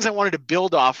 2 things I wanted to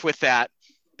build off with that.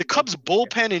 The Cubs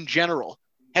bullpen in general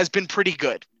has been pretty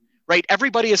good, right?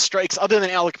 Everybody has strikes other than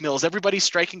Alec Mills. Everybody's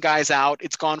striking guys out.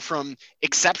 It's gone from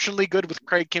exceptionally good with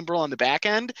Craig Kimbrell on the back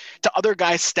end to other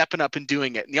guys stepping up and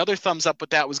doing it. And the other thumbs up with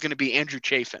that was going to be Andrew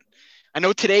Chafin. I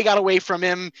know today got away from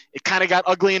him. It kind of got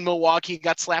ugly in Milwaukee,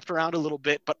 got slapped around a little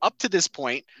bit, but up to this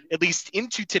point, at least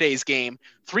into today's game,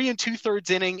 3 2/3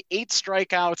 inning, 8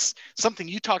 strikeouts, something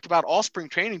you talked about all spring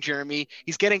training, Jeremy.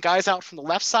 He's getting guys out from the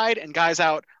left side and guys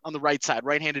out on the right side,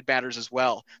 right-handed batters as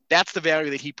well. That's the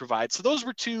value that he provides. So those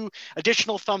were 2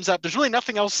 additional thumbs up. There's really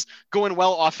nothing else going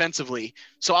well offensively.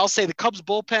 So I'll say the Cubs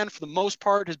bullpen for the most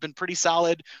part has been pretty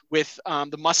solid with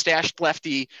the mustached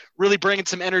lefty really bringing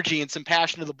some energy and some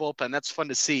passion to the bullpen. That's fun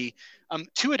to see.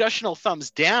 2 additional thumbs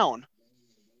down.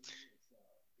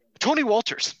 Tony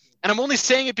Wolters. And I'm only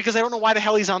saying it because I don't know why the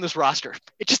hell he's on this roster.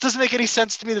 It just doesn't make any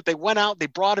sense to me that they went out, they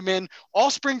brought him in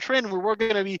all spring training where we're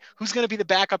going to be, who's going to be the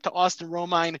backup to Austin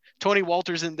Romine. Tony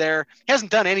Wolters in there. He hasn't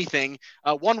done anything.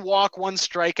 1 walk, 1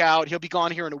 strikeout. He'll be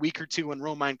gone here in a week or 2 when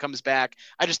Romine comes back.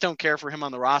 I just don't care for him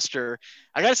on the roster.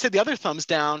 I got to say the other thumbs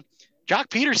down. Joc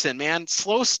Pederson, man,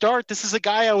 slow start. This is a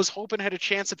guy I was hoping had a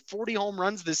chance at 40 home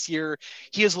runs this year.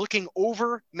 He is looking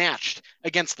overmatched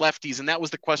against lefties, and that was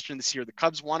the question this year. The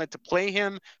Cubs wanted to play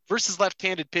him versus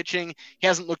left-handed pitching. He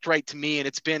hasn't looked right to me, and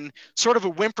it's been sort of a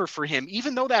whimper for him.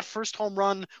 Even though that first home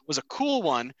run was a cool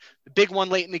one, the big one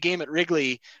late in the game at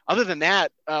Wrigley, other than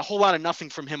that, a whole lot of nothing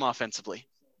from him offensively.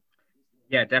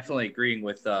 Yeah, definitely agreeing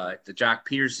with the Joc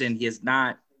Pederson. He has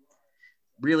not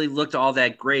really looked all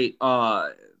that great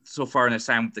so far in his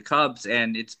time with the Cubs,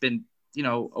 and it's been,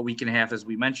 a week and a half, as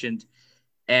we mentioned,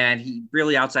 and he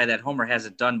really, outside that homer,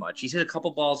 hasn't done much. He's hit a couple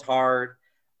balls hard.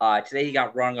 Today he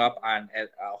got rung up on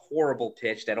a horrible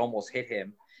pitch that almost hit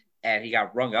him, and he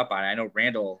got rung up on it. I know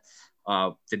Randall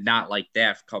did not like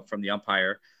that come from the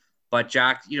umpire, but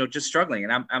Joc, just struggling,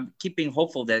 and I'm keeping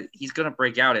hopeful that he's going to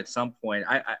break out at some point.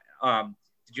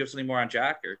 Did you have something more on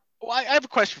Joc? Or? Well, I have a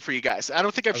question for you guys. I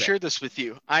don't think I've shared this with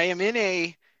you.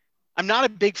 I'm not a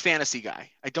big fantasy guy.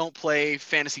 I don't play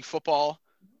fantasy football.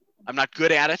 I'm not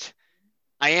good at it.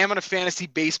 I am in a fantasy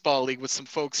baseball league with some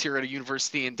folks here at a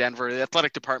university in Denver, the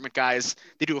athletic department guys.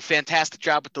 They do a fantastic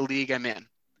job with the league I'm in.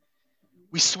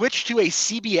 We switched to a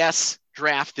CBS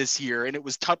draft this year, and it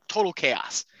was total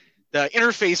chaos. The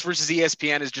interface versus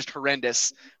ESPN is just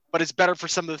horrendous, but it's better for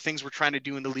some of the things we're trying to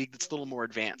do in the league that's a little more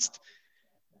advanced.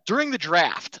 During the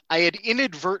draft, I had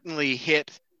inadvertently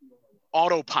hit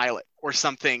autopilot or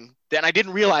something that I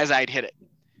didn't realize I'd hit it.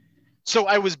 So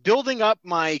I was building up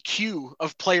my queue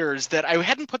of players that I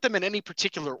hadn't put them in any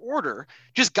particular order,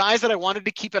 just guys that I wanted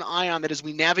to keep an eye on that as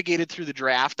we navigated through the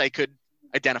draft, I could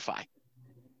identify.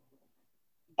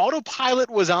 Autopilot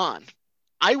was on.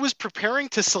 I was preparing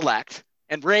to select,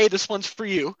 and Ray, this one's for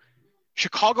you,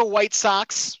 Chicago White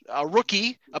Sox, a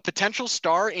rookie, a potential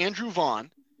star, Andrew Vaughn.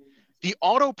 The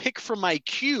auto pick from my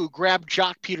queue grabbed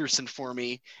Joc Pederson for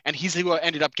me, and he's who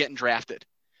ended up getting drafted.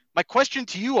 My question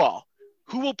to you all,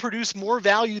 who will produce more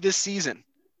value this season?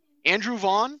 Andrew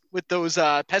Vaughn with those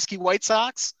pesky White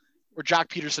Sox or Joc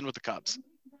Pederson with the Cubs?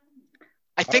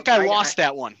 I think I lost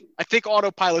that one. I think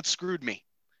autopilot screwed me.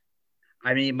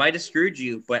 I mean, it might have screwed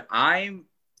you, but I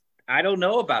don't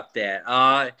know about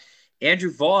that.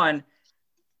 Andrew Vaughn,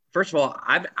 first of all,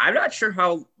 I'm not sure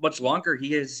how much longer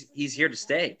he's here to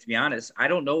stay, to be honest. I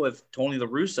don't know if Tony La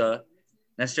Russa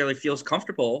necessarily feels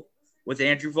comfortable with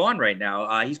Andrew Vaughn right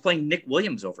now. He's playing Nick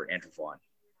Williams over Andrew Vaughn.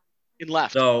 In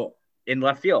left. So in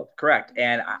left field, correct.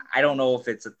 And I don't know if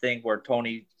it's a thing where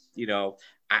Tony,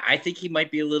 I think he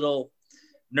might be a little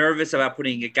nervous about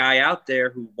putting a guy out there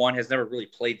who has never really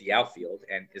played the outfield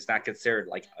and is not considered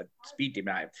like a speed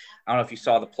demon. I don't know if you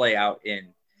saw the play out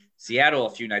in Seattle a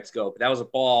few nights ago, but that was a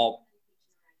ball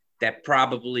that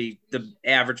probably the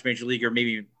average major leaguer,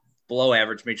 maybe below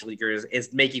average major leaguer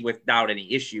is making without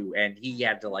any issue. And he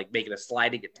had to like make it a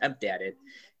sliding attempt at it.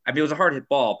 I mean, it was a hard hit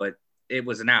ball, but it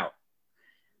was an out.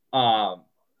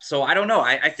 So I don't know.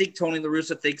 I think Tony La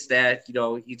Russa thinks that,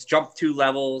 he's jumped 2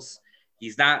 levels.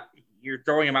 You're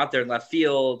throwing him out there in left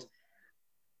field.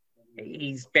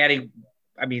 He's batting.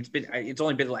 I mean, it's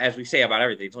only been, as we say about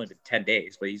everything, it's only been 10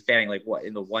 days, but he's batting like what,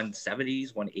 in the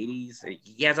 170s, 180s.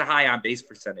 He has a high on base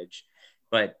percentage,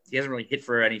 but he hasn't really hit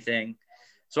for anything.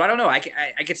 So I don't know. I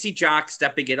can see Jock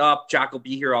stepping it up. Jock will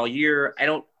be here all year.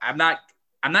 I'm not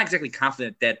exactly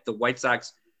confident that the White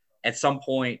Sox at some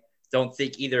point don't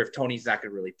think either if Tony's not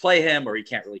going to really play him or he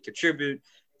can't really contribute,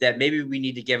 that maybe we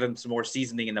need to give him some more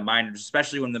seasoning in the minors,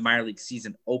 especially when the minor league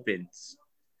season opens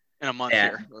in a month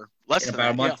here, or less than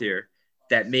about a month here,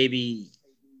 that maybe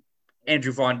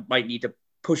Andrew Vaughn might need to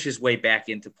push his way back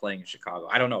into playing in Chicago.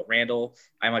 I don't know. Randall,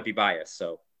 I might be biased.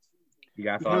 So you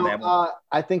got a thought on that one?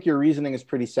 I think your reasoning is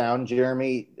pretty sound,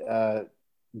 Jeremy.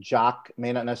 Jock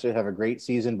may not necessarily have a great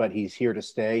season, but he's here to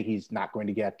stay. He's not going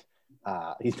to get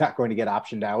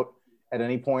optioned out at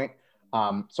any point.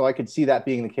 So I could see that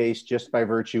being the case just by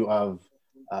virtue of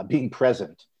being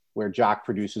present, where Jock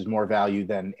produces more value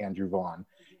than Andrew Vaughn.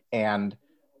 And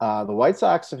the White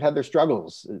Sox have had their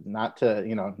struggles. Not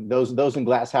to, those in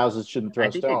glass houses shouldn't throw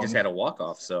stones. I think they just had a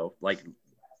walk-off. So, like,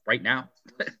 right now.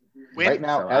 Right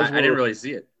now, so I didn't really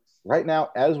see it. Right now,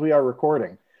 as we are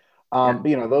recording,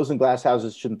 those in glass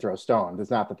houses shouldn't throw stones.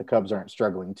 It's not that the Cubs aren't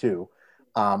struggling too.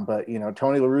 But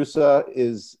Tony La Russa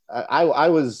is. I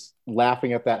was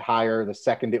laughing at that hire the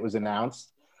second it was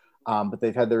announced, but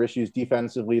they've had their issues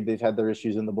defensively. They've had their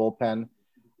issues in the bullpen.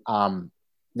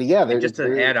 Just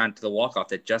to add on to the walk-off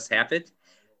that just happened,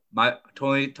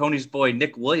 Tony's boy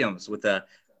Nick Williams with a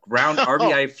ground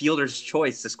RBI fielder's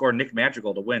choice to score Nick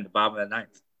Madrigal to win the bottom of the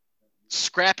 9th.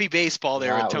 Scrappy baseball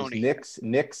there at Tony. Knicks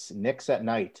at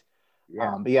night.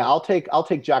 Yeah. I'll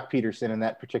take Jock Peterson in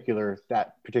that particular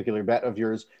bet of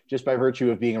yours, just by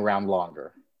virtue of being around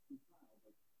longer.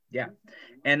 Yeah.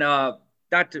 And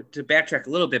not to backtrack a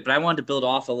little bit, but I wanted to build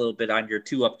off a little bit on your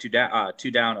 2 up, 2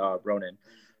 down, Ronan.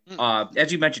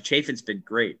 As you mentioned, Chafin's been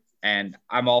great, and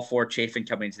I'm all for Chafin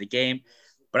coming into the game.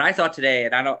 But I thought today,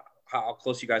 and I don't know how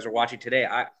close you guys are watching today,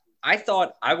 I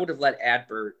thought I would have let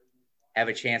Adbert have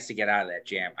a chance to get out of that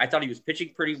jam. I thought he was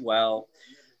pitching pretty well.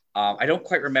 I don't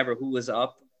quite remember who was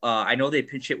up. I know they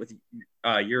pinch hit with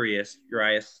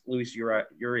Luis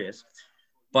Urias.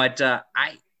 But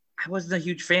I wasn't a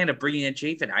huge fan of bringing in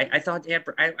Chafin. I thought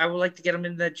I would like to get him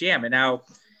in the jam. And now,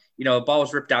 the ball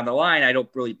was ripped down the line. I don't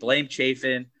really blame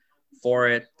Chafin for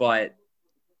it. But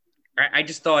I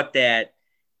just thought that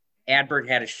Adbert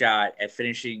had a shot at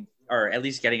finishing or at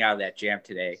least getting out of that jam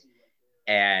today.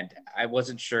 And I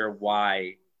wasn't sure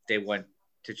why they went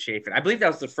to Chafin. I believe that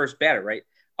was the first batter, right?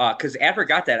 Because Adbert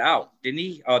got that out, didn't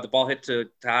he? The ball hit to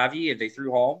Javi and they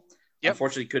threw home. Yep.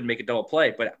 Unfortunately, couldn't make a double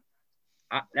play. But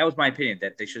that was my opinion,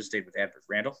 that they should have stayed with Adbert.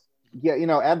 Randall? Yeah,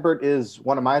 Adbert is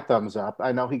one of my thumbs up.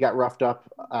 I know he got roughed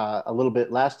up a little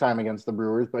bit last time against the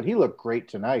Brewers, but he looked great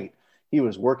tonight. He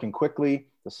was working quickly.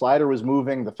 The slider was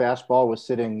moving. The fastball was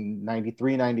sitting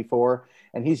 93, 94.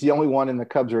 And he's the only one in the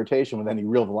Cubs rotation with any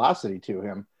real velocity to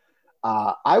him.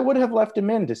 I would have left him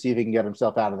in to see if he can get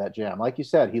himself out of that jam. Like you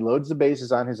said, he loads the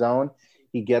bases on his own.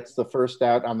 He gets the first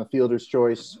out on the fielder's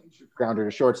choice, grounder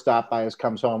to shortstop. Baez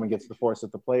comes home and gets the force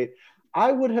at the plate.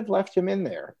 I would have left him in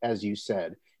there, as you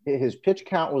said. His pitch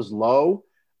count was low.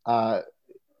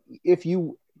 If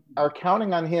you are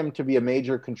counting on him to be a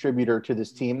major contributor to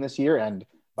this team this year, and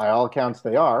by all accounts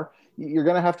they are, you're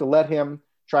going to have to let him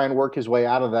try and work his way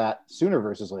out of that sooner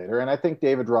versus later. And I think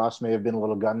David Ross may have been a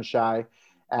little gun shy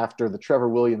after the Trevor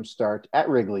Williams start at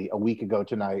Wrigley a week ago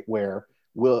tonight, where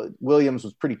Williams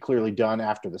was pretty clearly done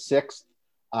after the 6th.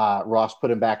 Ross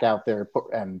put him back out there,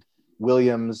 and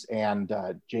Williams and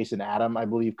Jason Adam, I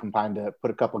believe, combined to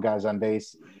put a couple guys on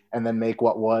base and then make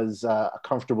what was a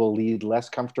comfortable lead less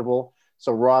comfortable.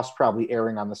 So Ross probably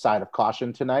erring on the side of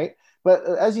caution tonight. But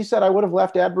as you said, I would have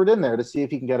left Adbert in there to see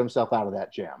if he can get himself out of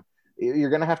that jam.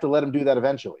 You're going to have to let him do that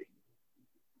eventually.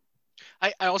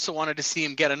 I also wanted to see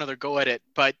him get another go at it,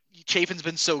 but Chafin's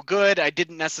been so good. I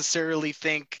didn't necessarily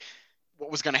think what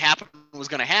was going to happen was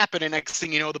going to happen. And next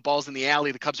thing you know, the ball's in the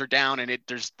alley, the Cubs are down, and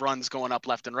there's runs going up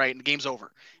left and right, and the game's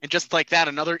over. And just like that,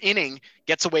 another inning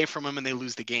gets away from them and they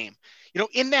lose the game.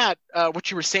 In that,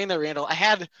 what you were saying there, Randall, I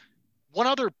had one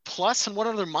other plus and one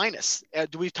other minus.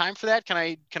 Do we have time for that? Can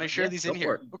I share these in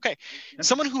here? Okay.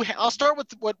 Someone who I'll start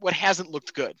with what hasn't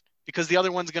looked good, because the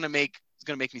other one's going to make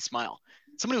me smile.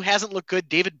 Someone who hasn't looked good,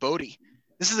 David Bodie.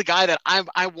 This is a guy that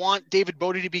I want David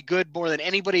Bodie to be good more than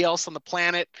anybody else on the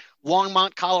planet.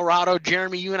 Longmont, Colorado.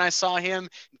 Jeremy, you and I saw him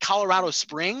in Colorado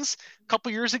Springs a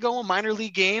couple years ago, a minor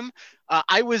league game.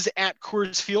 I was at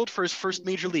Coors Field for his first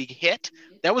major league hit.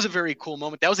 That was a very cool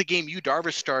moment. That was a game Yu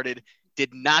Darvish started.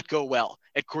 Did not go well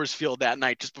at Coors Field that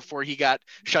night, just before he got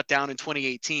shut down in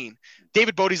 2018.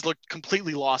 David Bodie's looked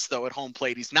completely lost, though, at home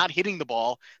plate. He's not hitting the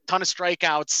ball, ton of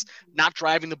strikeouts, not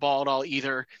driving the ball at all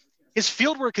either. His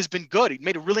field work has been good. He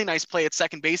made a really nice play at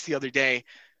second base the other day,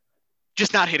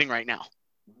 just not hitting right now.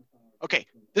 Okay,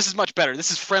 this is much better. This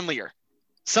is friendlier.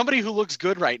 Somebody who looks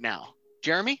good right now.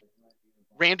 Jeremy?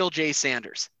 Randall J.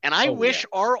 Sanders. And I wish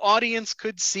our audience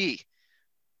could see.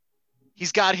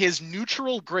 He's got his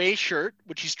neutral gray shirt,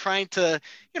 which he's trying to,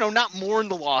 not mourn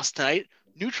the loss tonight.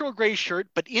 Neutral gray shirt,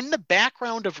 but in the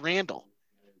background of Randall,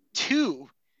 2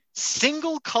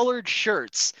 single-colored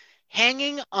shirts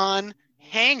hanging on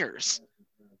hangers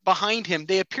behind him.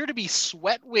 They appear to be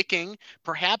sweat wicking,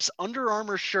 perhaps Under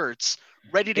Armour shirts,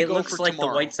 ready to go for tomorrow. It looks like the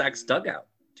White Sox dugout,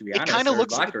 to be honest. It kind of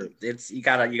looks like it's you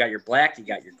got your black, you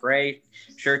got your gray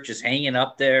shirt just hanging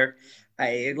up there.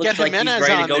 It looks like he's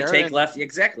ready to go take left.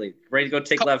 Exactly, ready to go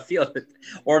take left field.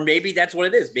 Or maybe that's what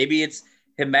it is. Maybe it's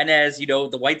Jimenez.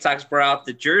 The White Sox brought out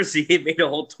the jersey and made a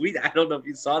whole tweet. I don't know if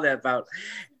you saw that about.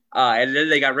 And then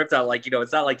they got ripped out.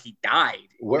 It's not like he died.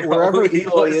 Wherever he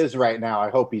is right now, I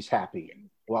hope he's happy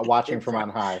while watching from on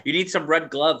high. You need some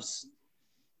red gloves.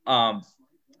 But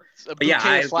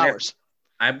yeah, flowers.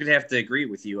 I'm gonna have to agree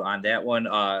with you on that one.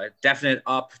 Definite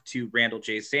up to Randall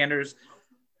J. Sanders,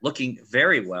 looking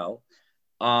very well.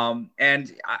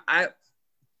 And I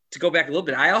to go back a little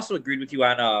bit, I also agreed with you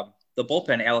on the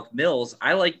bullpen. Alec Mills.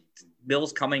 I like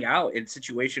Mills coming out in a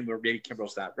situation where maybe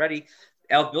Kimbrel's not ready.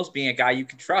 Alec Mills being a guy you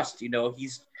can trust, he's going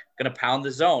to pound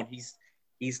the zone.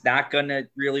 He's not going to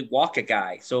really walk a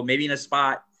guy. So maybe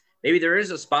there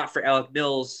is a spot for Alec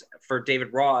Mills for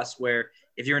David Ross, where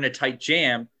if you're in a tight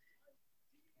jam,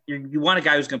 you want a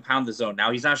guy who's going to pound the zone.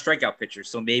 Now he's not a strikeout pitcher.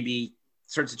 So maybe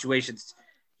certain situations,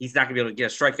 he's not going to be able to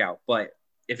get a strikeout, but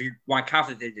if you want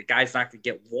confidence that the guy's not going to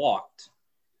get walked,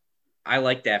 I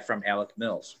like that from Alec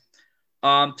Mills.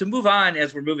 To move on,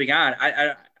 as we're moving on,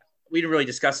 we didn't really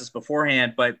discuss this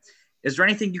beforehand, but is there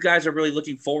anything you guys are really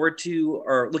looking forward to,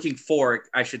 or looking for,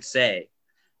 I should say,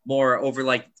 more over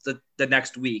the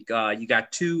next week? You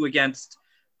got 2 against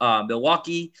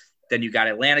Milwaukee, then you got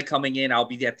Atlanta coming in. I'll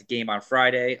be at the game on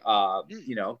Friday,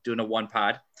 doing a 1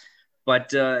 pod.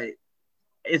 But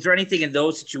is there anything in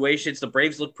those situations? The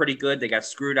Braves look pretty good. They got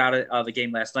screwed out of the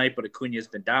game last night, but Acuna has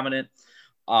been dominant.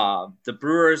 The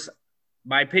Brewers,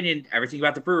 my opinion, everything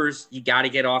about the Brewers, you got to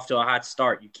get off to a hot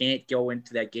start. You can't go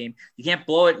into that game. You can't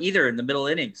blow it either in the middle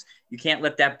innings. You can't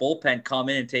let that bullpen come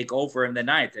in and take over in the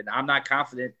ninth. And I'm not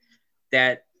confident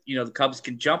that, the Cubs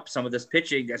can jump some of this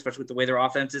pitching, especially with the way their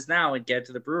offense is now, and get it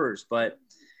to the Brewers. But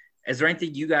is there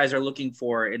anything you guys are looking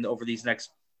for over these next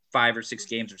 5 or 6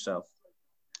 games or so?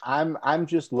 I'm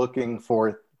just looking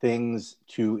for things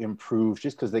to improve,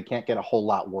 just because they can't get a whole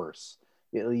lot worse.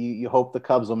 You hope the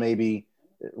Cubs will maybe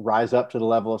rise up to the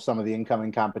level of some of the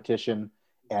incoming competition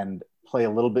and play a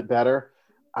little bit better.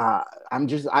 All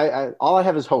I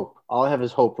have is hope. All I have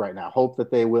is hope right now. Hope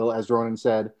that they will, as Ronan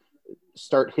said,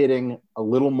 start hitting a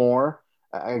little more.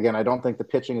 Again, I don't think the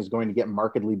pitching is going to get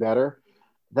markedly better.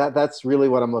 That's really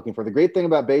what I'm looking for. The great thing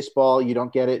about baseball, you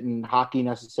don't get it in hockey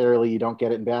necessarily. You don't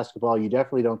get it in basketball. You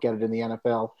definitely don't get it in the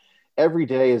NFL. Every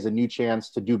day is a new chance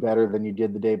to do better than you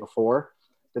did the day before.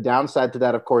 The downside to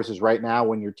that, of course, is right now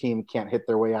when your team can't hit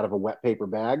their way out of a wet paper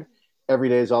bag, every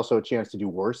day is also a chance to do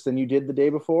worse than you did the day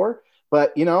before.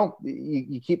 But,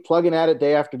 you keep plugging at it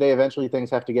day after day. Eventually things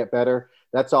have to get better.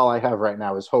 That's all I have right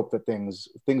now is hope that things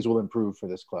will improve for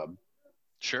this club.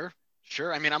 Sure.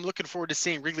 I mean, I'm looking forward to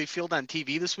seeing Wrigley Field on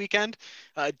TV this weekend,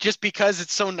 just because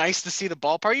it's so nice to see the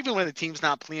ballpark, even when the team's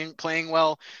not playing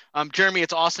well. Jeremy,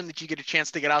 it's awesome that you get a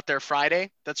chance to get out there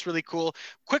Friday. That's really cool.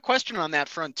 Quick question on that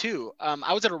front, too.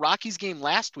 I was at a Rockies game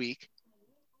last week.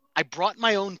 I brought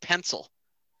my own pencil.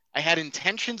 I had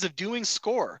intentions of doing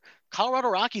score. Colorado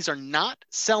Rockies are not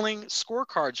selling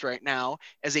scorecards right now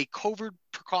as a covert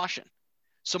precaution.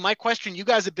 So my question, you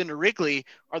guys have been to Wrigley.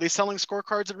 Are they selling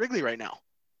scorecards at Wrigley right now?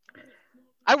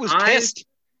 I was pissed.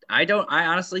 I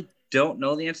honestly don't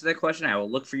know the answer to that question. I will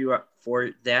look for you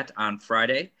for that on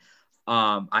Friday.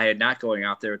 I had not going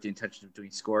out there with the intention of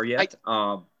doing score yet.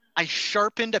 I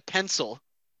sharpened a pencil.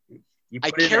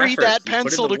 I put in carried effort. that You put in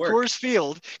pencil the to work. Coors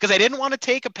Field because I didn't want to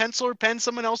take a pencil or pen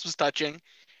someone else was touching.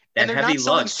 That And they're heavy not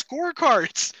selling lug.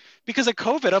 scorecards because of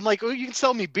COVID. I'm like, oh, you can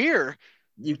sell me beer,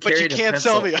 You but you carried a can't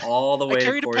sell pencil me. all the I way to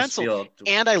carried a Coors pencil, Field.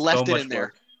 and I left So it much in there.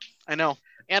 work. I know.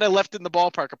 And I left it in the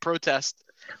ballpark, a protest.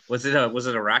 Was it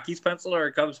a Rockies pencil or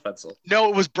a Cubs pencil? No,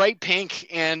 it was bright pink,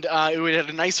 and it had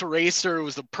a nice eraser. It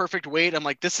was the perfect weight. I'm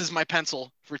like, this is my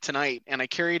pencil for tonight, and I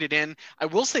carried it in. I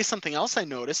will say something else I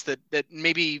noticed that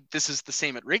maybe this is the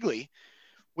same at Wrigley.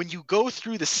 When you go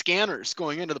through the scanners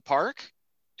going into the park,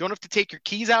 don't have to take your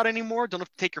keys out anymore. Don't have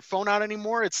to take your phone out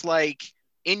anymore. It's like,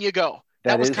 in you go.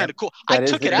 That was kind of cool. I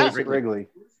took it out. Wrigley.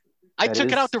 I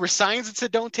took it out. There were signs that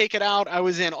said, don't take it out. I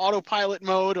was in autopilot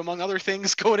mode, among other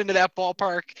things, going into that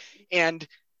ballpark. And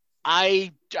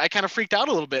I kind of freaked out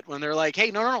a little bit when they're like, hey,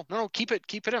 no, keep it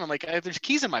in. I'm like, there's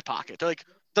keys in my pocket. They're like,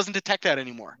 doesn't detect that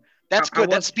anymore. That's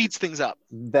good. That speeds things up.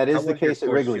 That is the case at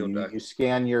Wrigley. You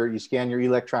scan your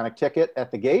electronic ticket at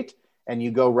the gate, and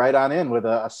you go right on in with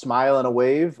a smile and a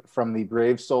wave from the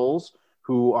brave souls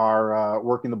who are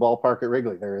working the ballpark at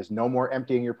Wrigley. There is no more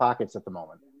emptying your pockets at the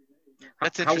moment.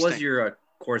 That's interesting. How was your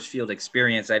Coors Field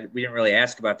experience? We didn't really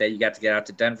ask about that. You got to get out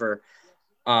to Denver.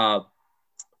 I'm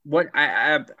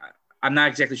not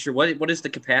exactly sure. What is the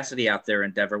capacity out there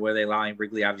in Denver? Where are they allowing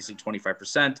Wrigley? Obviously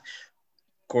 25%.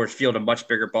 Coors Field, a much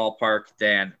bigger ballpark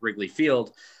than Wrigley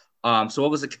Field. So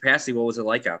what was the capacity? What was it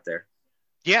like out there?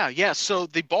 Yeah. So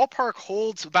the ballpark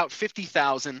holds about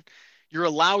 50,000. You're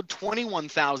allowed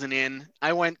 21,000 in.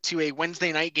 I went to a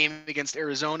Wednesday night game against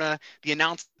Arizona. The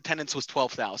announced attendance was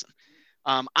 12,000.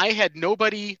 I had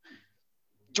nobody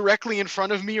directly in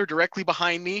front of me or directly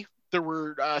behind me. There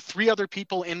were 3 other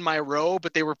people in my row,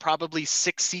 but they were probably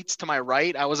 6 seats to my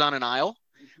right. I was on an aisle.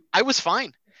 I was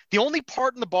fine. The only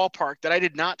part in the ballpark that I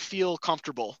did not feel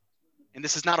comfortable, and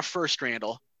this is not a first,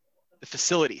 Randall, the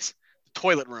facilities, the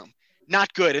toilet room,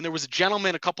 not good. And there was a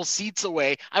gentleman a couple seats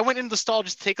away. I went into the stall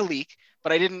just to take a leak,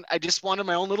 but I just wanted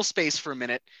my own little space for a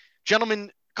minute. Gentleman,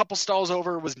 a couple stalls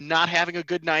over, was not having a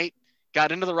good night.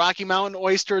 Got into the Rocky Mountain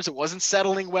oysters. It wasn't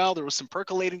settling well. There was some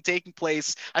percolating taking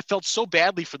place. I felt so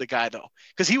badly for the guy, though,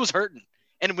 because he was hurting.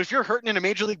 And if you're hurting in a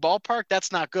major league ballpark,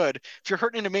 that's not good. If you're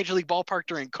hurting in a major league ballpark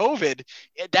during COVID,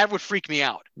 that would freak me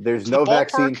out. There's no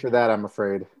vaccine for that, I'm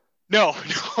afraid. No.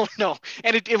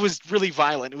 And it was really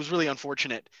violent. It was really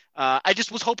unfortunate. I just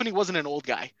was hoping he wasn't an old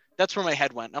guy. That's where my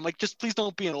head went. I'm like, just please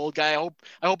don't be an old guy.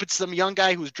 I hope it's some young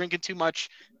guy who's drinking too much,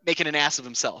 making an ass of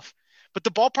himself. But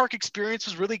the ballpark experience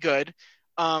was really good.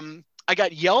 I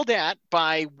got yelled at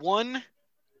by one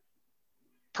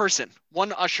person,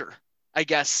 one usher, I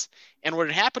guess. And what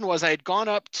had happened was I had gone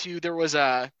up to, there was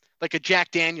a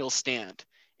Jack Daniels stand.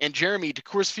 And Jeremy, to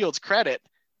Coors Field's credit,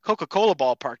 Coca-Cola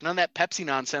ballpark, none of that Pepsi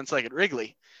nonsense like at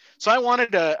Wrigley. So I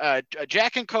wanted a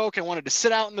Jack and Coke. I wanted to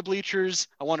sit out in the bleachers.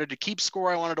 I wanted to keep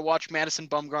score. I wanted to watch Madison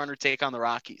Bumgarner take on the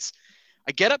Rockies.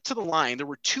 I get up to the line. There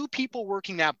were 2 people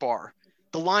working that bar.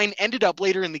 The line ended up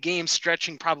later in the game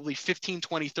stretching probably 15,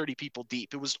 20, 30 people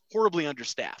deep. It was horribly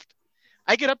understaffed.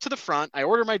 I get up to the front. I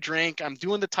order my drink. I'm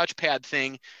doing the touchpad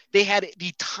thing. They had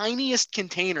the tiniest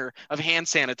container of hand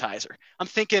sanitizer. I'm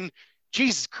thinking,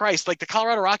 Jesus Christ, like the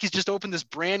Colorado Rockies just opened this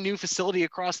brand new facility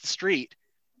across the street,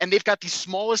 and they've got the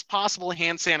smallest possible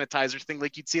hand sanitizer thing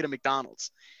like you'd see at a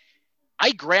McDonald's.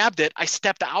 I grabbed it. I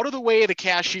stepped out of the way of the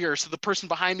cashier so the person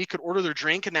behind me could order their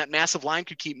drink and that massive line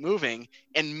could keep moving.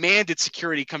 And man, did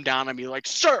security come down on me like,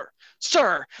 sir,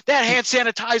 that hand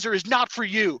sanitizer is not for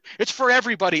you. It's for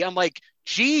everybody. I'm like,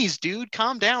 geez, dude,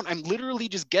 calm down. I'm literally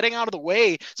just getting out of the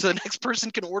way so the next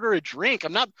person can order a drink.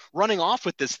 I'm not running off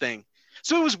with this thing.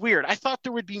 So it was weird. I thought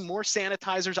there would be more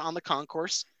sanitizers on the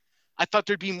concourse. I thought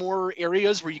there'd be more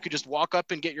areas where you could just walk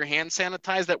up and get your hand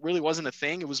sanitized. That really wasn't a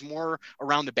thing. It was more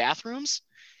around the bathrooms.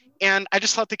 And I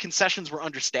just thought the concessions were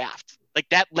understaffed. Like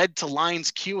that led to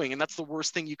lines queuing, and that's the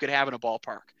worst thing you could have in a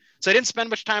ballpark. So I didn't spend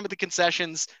much time at the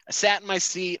concessions. I sat in my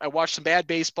seat. I watched some bad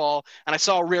baseball, and I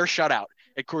saw a rare shutout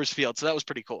at Coors Field. So that was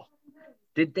pretty cool.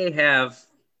 Did they have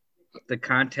the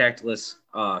contactless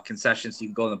concessions? You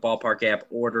can go in the ballpark app,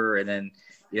 order, and then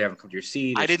you have them come to your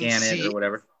seat or scan it or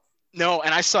whatever? No,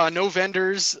 and I saw no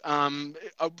vendors,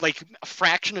 like a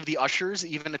fraction of the ushers,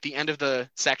 even at the end of the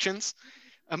sections.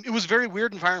 It was a very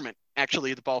weird environment,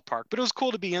 actually, at the ballpark, but it was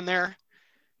cool to be in there.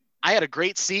 I had a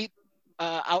great seat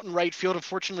out in right field.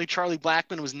 Unfortunately, Charlie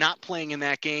Blackmon was not playing in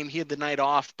that game. He had the night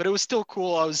off, but it was still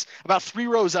cool. I was about 3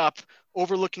 rows up,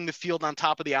 overlooking the field on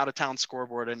top of the out-of-town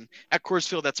scoreboard, and at Coors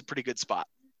Field, that's a pretty good spot.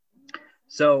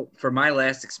 So for my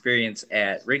last experience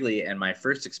at Wrigley and my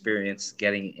first experience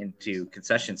getting into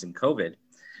concessions in COVID,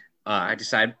 I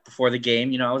decided before the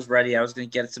game, I was ready. I was going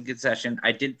to get some concession.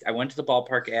 I went to the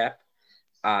ballpark app.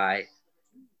 I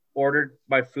ordered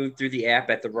my food through the app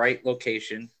at the right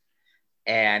location,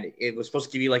 and it was supposed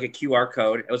to give you like a QR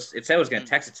code. It said it was going to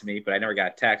text it to me, but I never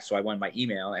got a text. So I went to my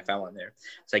email and I found one there.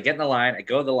 So I get in the line, I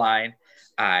go to the line,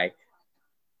 I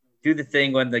do the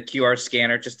thing when the QR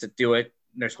scanner just to do it.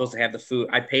 They're supposed to have the food.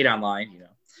 I paid online,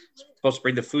 supposed to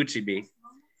bring the food to me.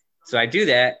 So I do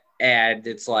that, and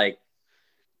it's like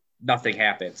nothing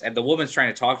happens. And the woman's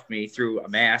trying to talk to me through a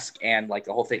mask and like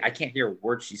the whole thing. I can't hear a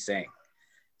word she's saying.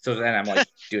 So then I'm like,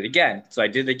 do it again. So I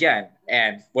did it again,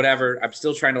 and whatever. I'm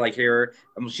still trying to like hear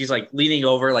her. She's like leaning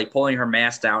over, like pulling her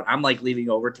mask down. I'm like leaning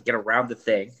over to get around the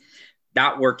thing,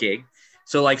 not working.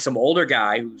 So like some older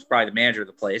guy who's probably the manager of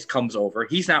the place comes over.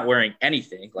 He's not wearing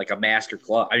anything like a mask or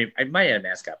glove. I mean, I might have a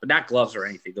mask on, but not gloves or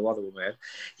anything. The other woman had.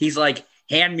 He's like,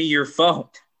 hand me your phone.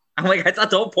 I'm like, I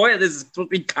thought the whole point of this is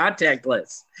supposed to be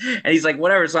contactless. And he's like,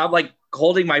 whatever. So I'm like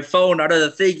holding my phone out of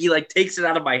the thing. He like takes it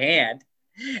out of my hand.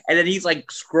 And then he's like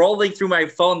scrolling through my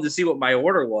phone to see what my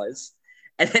order was.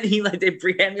 And then they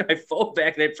hand me my phone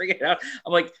back and they bring it out.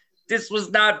 I'm like, this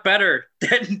was not better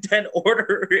than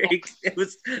ordering. It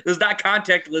was not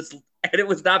contactless, and it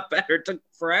was not better. It took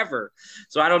forever.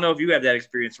 So I don't know if you have that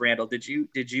experience, Randall. Did you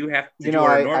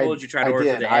order normal? Did you try to order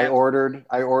through the app?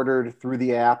 I ordered through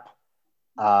the app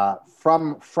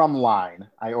from line.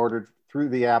 I ordered through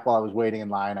the app while I was waiting in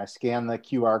line. I scanned the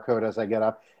QR code as I get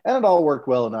up, and it all worked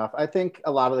well enough. I think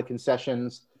a lot of the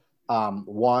concessions,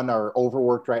 are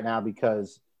overworked right now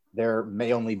because there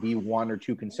may only be one or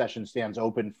two concession stands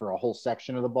open for a whole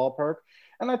section of the ballpark.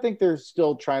 And I think they're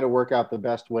still trying to work out the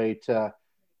best way to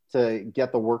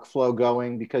get the workflow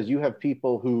going, because you have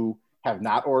people who have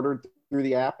not ordered through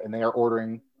the app and they are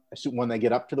ordering when they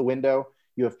get up to the window.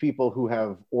 You have people who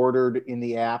have ordered in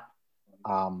the app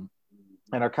and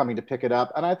are coming to pick it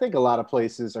up. And I think a lot of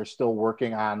places are still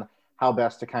working on how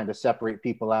best to kind of separate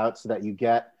people out so that you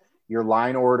get your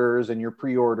line orders and your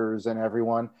pre-orders and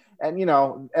everyone. And,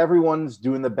 everyone's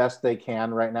doing the best they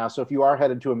can right now. So if you are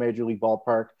headed to a major league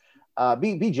ballpark,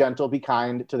 be gentle, be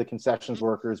kind to the concessions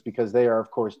workers, because they are, of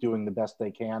course, doing the best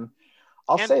they can.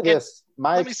 Let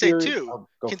me say too,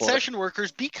 concession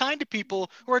workers, be kind to people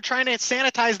who are trying to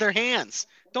sanitize their hands.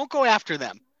 Don't go after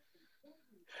them.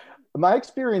 My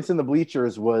experience in the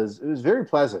bleachers was very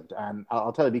pleasant. And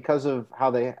I'll tell you, because of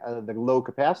how the low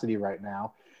capacity right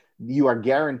now, you are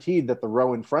guaranteed that the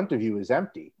row in front of you is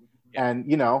empty. Yeah. And,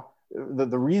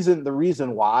 the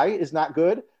reason why is not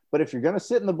good. But if you're going to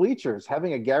sit in the bleachers,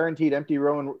 having a guaranteed empty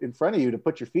row in front of you to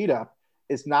put your feet up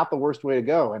is not the worst way to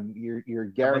go. And you're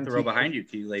guaranteed. How about the row behind you?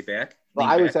 Can you lay back? Well,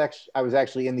 I was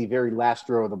actually in the very last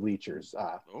row of the bleachers,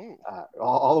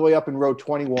 all the way up in row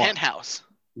 21. Penthouse.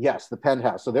 Yes, the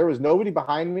penthouse. So there was nobody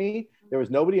behind me. There was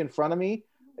nobody in front of me.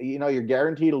 You're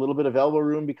guaranteed a little bit of elbow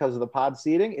room because of the pod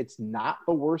seating. It's not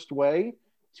the worst way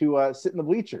to sit in the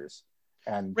bleachers.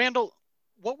 And Randall,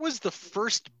 what was the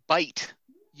first bite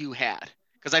you had?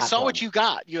 Because I saw what you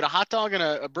got. You had a hot dog and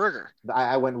a burger.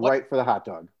 I went right for the hot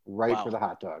dog. For the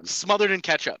hot dog. Smothered in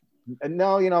ketchup.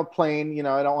 No, plain.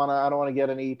 I don't want to get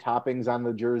any toppings on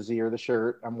the jersey or the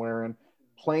shirt I'm wearing.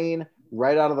 Plain,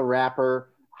 right out of the wrapper,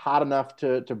 hot enough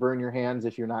to burn your hands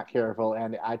if you're not careful.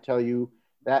 And I tell you,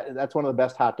 that's one of the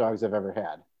best hot dogs I've ever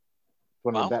had.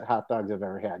 One of the best hot dogs I've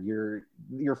ever had.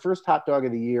 Your first hot dog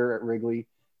of the year at Wrigley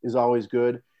is always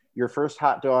good. Your first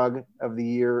hot dog of the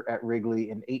year at Wrigley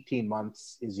in 18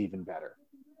 months is even better.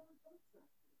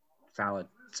 Solid.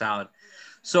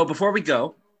 So before we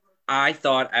go, I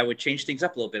thought I would change things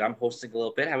up a little bit. I'm hosting a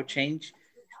little bit. I would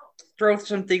throw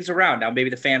some things around. Now, maybe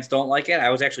the fans don't like it. I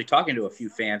was actually talking to a few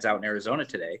fans out in Arizona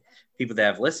today, people that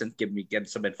have listened, getting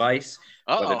some advice,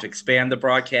 whether to expand the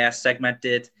broadcast, segment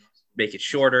it, make it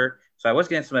shorter. So I was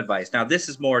getting some advice. Now, this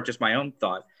is more just my own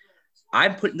thought.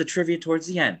 I'm putting the trivia towards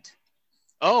the end.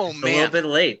 Oh, man. A little bit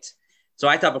late. So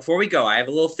I thought before we go, I have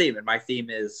a little theme, and my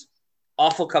theme is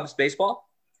awful Cubs baseball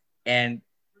and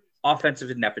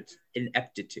offensive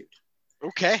ineptitude.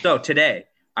 Okay. So today,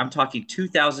 I'm talking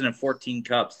 2014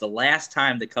 Cubs, the last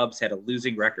time the Cubs had a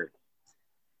losing record.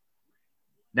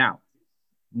 Now,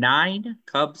 9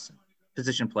 Cubs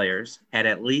position players had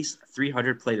at least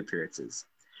 300 plate appearances.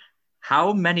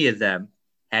 How many of them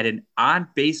had an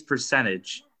on-base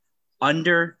percentage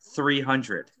under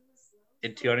 300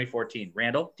 in 2014?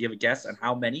 Randall, do you have a guess on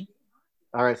how many?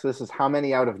 All right, so this is how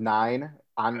many out of 9?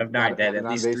 Out of 9 that at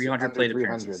least 300 plate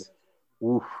appearances.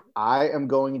 Oof, I am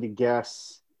going to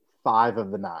guess 5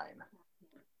 of the 9.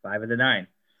 5 of the 9.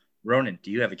 Ronan, do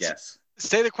you have a guess?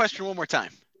 Say the question one more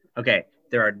time. Okay.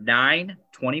 There are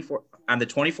 24 on the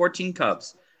 2014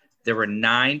 Cubs. There were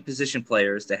 9 position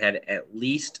players that had at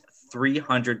least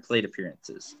 300 plate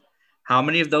appearances. How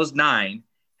many of those 9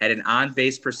 had an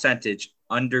on-base percentage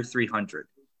under 300?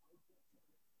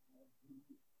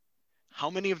 How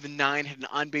many of the 9 had an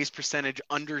on-base percentage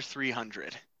under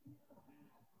 300?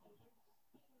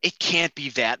 It can't be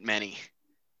that many.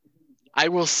 I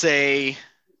will say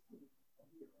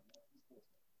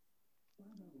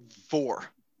 4.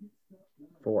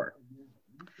 4.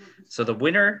 So the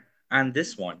winner on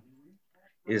this one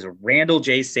is Randall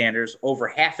J. Sanders. Over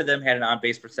half of them had an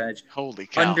on-base percentage Holy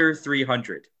cow. under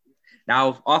 300.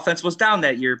 Now, offense was down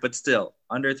that year, but still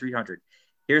under 300.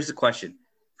 Here's the question.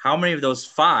 How many of those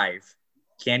 5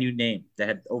 can you name that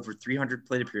had over 300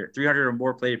 or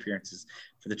more plate appearances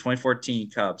for the 2014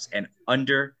 Cubs and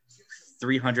under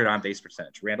 300 on-base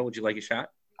percentage? Randall, would you like a shot?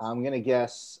 I'm going to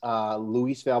guess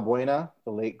Luis Valbuena,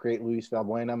 the late, great Luis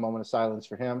Valbuena. Moment of silence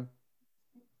for him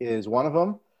is one of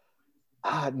them.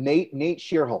 Nate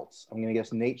Shearholtz. I'm going to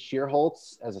guess Nate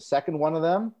Shearholtz as a second one of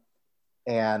them.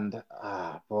 And,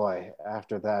 boy,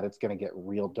 after that, it's going to get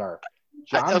real dark.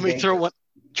 Let me throw one.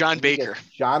 John Baker.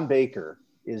 John Baker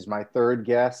is my third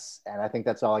guess, and I think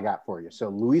that's all I got for you. So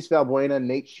Luis Valbuena,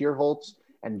 Nate Shearholtz,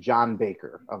 and John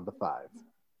Baker of the 5.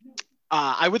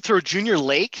 I would throw Junior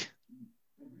Lake.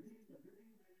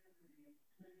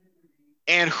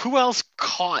 And who else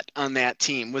caught on that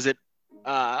team? Was it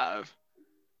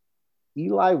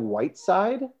Eli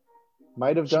Whiteside?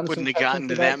 Might have done. Wouldn't have gotten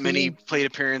to that many plate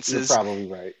appearances. You're probably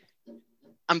right.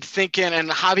 I'm thinking, and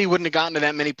Javi wouldn't have gotten to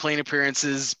that many plate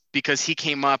appearances because he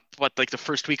came up like the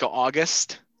first week of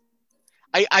August.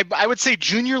 I would say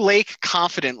Junior Lake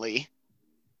confidently.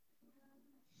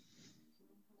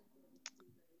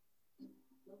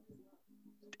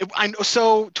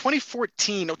 So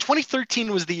 2013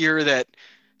 was the year that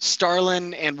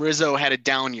Starlin and Rizzo had a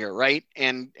down year, right?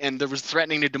 And there was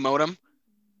threatening to demote him.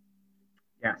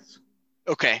 Yes.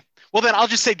 Okay. Well, then I'll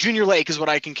just say Junior Lake is what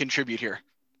I can contribute here.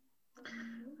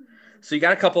 So you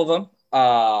got a couple of them.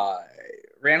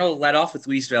 Randall led off with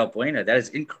Luis Valbuena. That is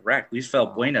incorrect. Luis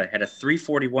Valbuena had a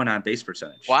 341 on base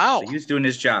percentage. Wow. So he was doing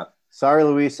his job. Sorry,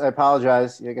 Luis. I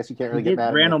apologize. I guess you can't really get mad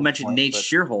at me. Randall mentioned Nate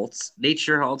Shearholtz. Nate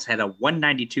Shearholtz had a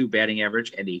 192 batting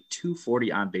average and a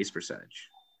 240 on base percentage.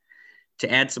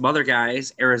 To add some other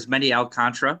guys, Arizmendi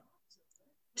Alcantara,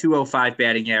 205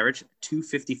 batting average,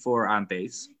 254 on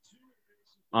base.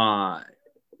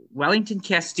 Wellington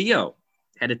Castillo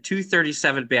had a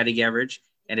 237 batting average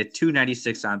and a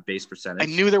 296 on base percentage.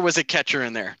 I knew there was a catcher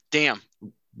in there. Damn.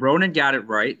 Ronan got it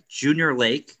right. Junior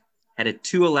Lake had a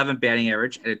 211 batting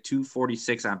average and a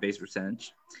 246 on base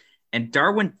percentage. And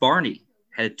Darwin Barney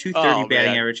had a 230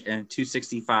 batting average and a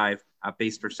 265 on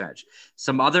base percentage.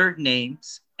 Some other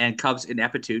names and Cubs in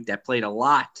aptitude that played a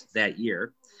lot that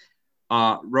year.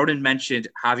 Ronan mentioned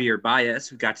Javier Baez,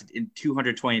 who got in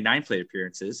 229 plate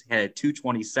appearances, had a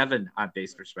 227 on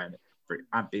base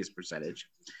percentage.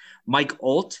 Mike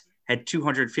Olt had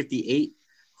 258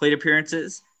 plate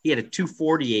appearances. He had a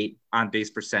 248 on base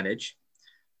percentage.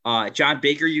 John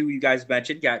Baker, you guys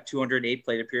mentioned, got 208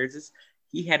 plate appearances.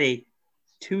 He had a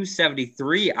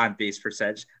 273 on base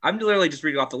percentage. I'm literally just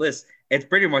reading off the list. It's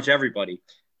pretty much everybody.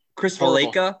 Chris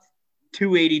Valaika,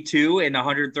 282 and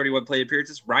 131 plate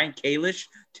appearances. Ryan Kalish,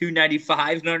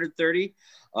 295 and 130.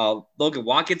 Logan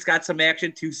Watkins got some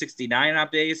action, 269 on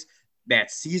base.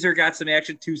 Matt Caesar got some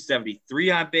action,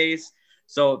 273 on base.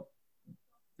 So,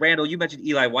 Randall, you mentioned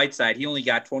Eli Whiteside. He only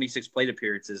got 26 plate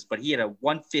appearances, but he had a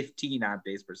 115 on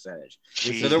base percentage.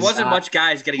 Jeez. So there wasn't much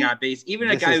guys getting on base. Even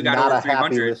a guy who got over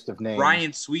 300,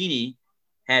 Brian Sweeney,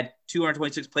 had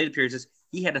 226 plate appearances.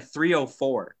 He had a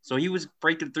 304. So he was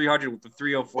breaking 300 with the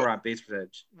 304 on base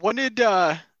percentage. When did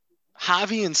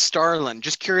Javi and Starlin,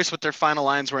 just curious what their final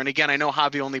lines were. And again, I know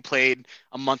Javi only played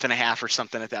a month and a half or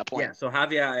something at that point. Yeah, so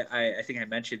Javi, I think I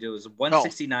mentioned it was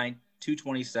 169,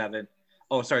 227.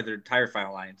 Oh, sorry, their entire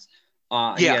final lines.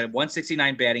 He had a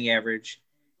 169 batting average.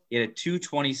 He had a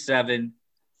 227.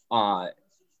 Let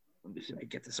me see if I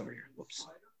get this over here. Whoops.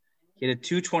 He had a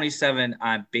 227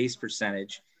 on base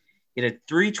percentage. He had a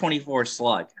 324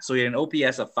 slug. So he had an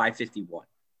OPS of 551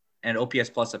 and an OPS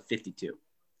plus of 52.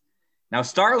 Now,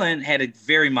 Starlin had a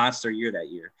very monster year that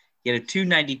year. He had a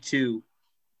 292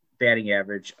 batting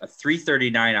average, a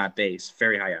 339 on base,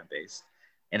 very high on base,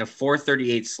 and a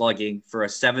 438 slugging for a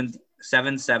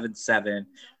 777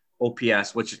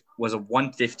 OPS, which was a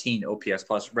 115 OPS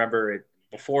plus. Remember,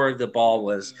 before the ball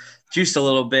was juiced a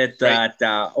little bit, that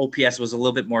OPS was a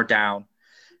little bit more down.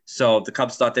 So the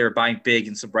Cubs thought they were buying big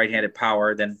and some right-handed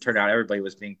power. Then it turned out everybody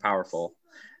was being powerful.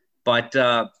 But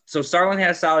so Starlin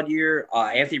had a solid year.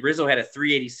 Anthony Rizzo had a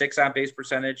 386 on base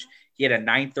percentage. He had a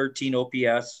 913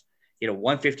 OPS. He had a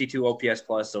 152 OPS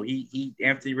plus. So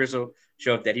Anthony Rizzo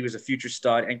showed that he was a future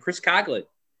stud. And Chris Coglin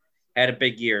had a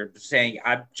big year, saying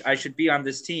I should be on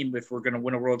this team if we're going to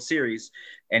win a World Series.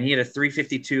 And he had a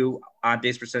 352 on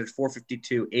base percentage,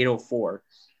 452, 804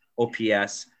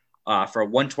 OPS for a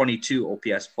 122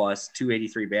 OPS plus,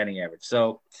 283 batting average.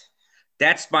 So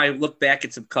that's my look back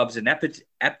at some Cubs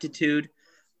ineptitude.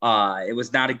 It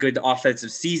was not a good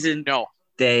offensive season. No.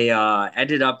 They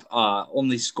ended up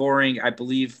only scoring, I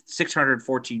believe,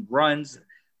 614 runs,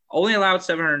 only allowed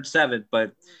 707,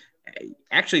 but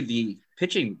actually the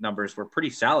pitching numbers were pretty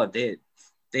solid. They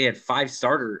had four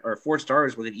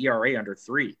starters with an ERA under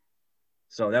 3.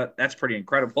 So that's pretty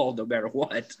incredible no matter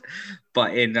what.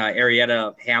 But in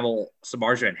Arrieta, Hamill,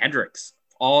 Samardzija, and Hendricks,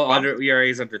 all under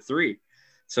ERAs under 3.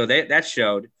 So that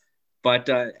showed. But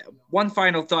one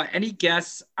final thought. Any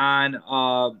guess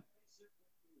on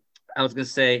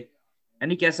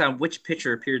any guess on which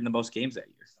pitcher appeared in the most games that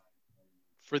year?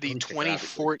 For the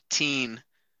 2014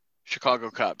 Chicago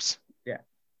Cubs. Yeah.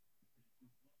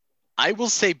 I will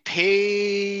say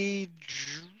Pedro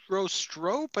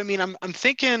Strop. I mean, I'm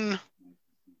thinking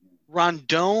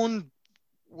Rondon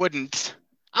wouldn't.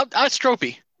 I'll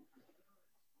Stropey.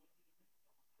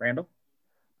 Randall?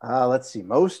 Let's see.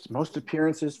 Most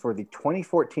appearances for the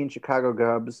 2014 Chicago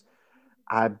Cubs.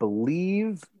 I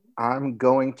believe I'm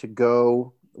going to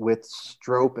go with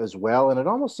Strop as well. And it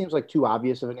almost seems like too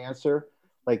obvious of an answer.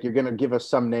 Like you're going to give us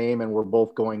some name and we're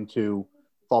both going to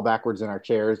fall backwards in our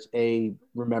chairs. A,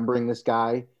 remembering this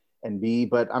guy, and B,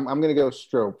 but I'm going to go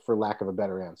Strop for lack of a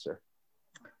better answer.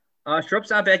 Strop's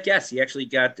not a bad guess. He actually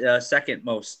got second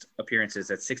most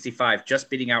appearances at 65, just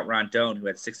beating out Rondon, who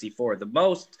had 64. The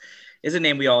most is a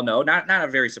name we all know, not a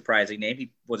very surprising name.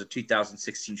 He was a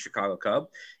 2016 Chicago Cub.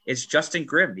 It's Justin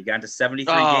Grimm. He got into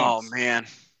 73 games. Oh, man.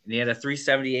 And he had a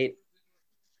 3.78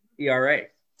 ERA.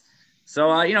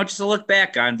 So, just to look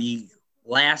back on the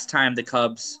last time the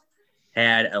Cubs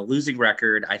had a losing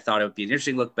record, I thought it would be an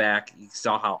interesting look back. You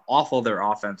saw how awful their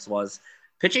offense was.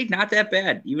 Pitching, not that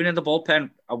bad. Even in the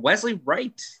bullpen, Wesley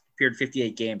Wright appeared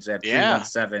 58 games at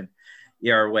 3.17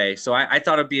 ERA. So I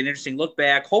thought it would be an interesting look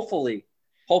back. Hopefully,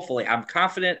 I'm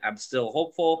confident. I'm still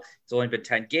hopeful. It's only been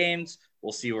 10 games.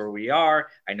 We'll see where we are.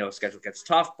 I know schedule gets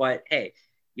tough, but hey,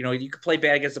 you could play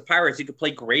bad against the Pirates. You could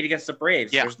play great against the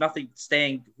Braves. Yeah. There's nothing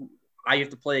saying how you have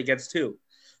to play against who.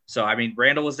 So, I mean,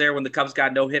 Randall was there when the Cubs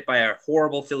got no hit by a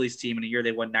horrible Phillies team in a year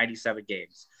they won 97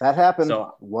 games. That happened.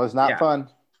 So, was not fun.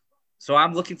 So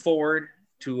I'm looking forward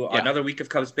to another week of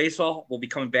Cubs baseball. We'll be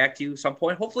coming back to you at some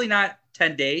point. Hopefully not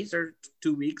 10 days or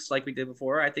 2 weeks like we did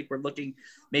before. I think we're looking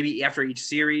maybe after each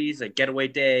series, a getaway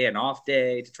day, an off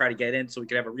day to try to get in so we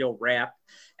can have a real wrap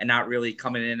and not really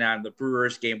coming in on the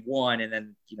Brewers game 1 and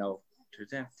then,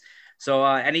 So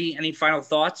any final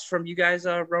thoughts from you guys,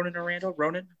 Ronan or Randall?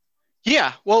 Ronan?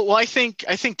 Yeah, well, I think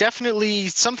definitely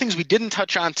some things we didn't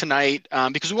touch on tonight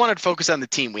because we wanted to focus on the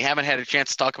team. We haven't had a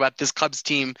chance to talk about this Cubs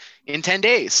team in 10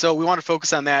 days, so we want to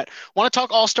focus on that. Want to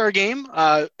talk All-Star Game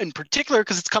in particular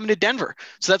because it's coming to Denver,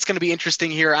 so that's going to be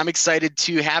interesting here. I'm excited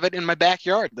to have it in my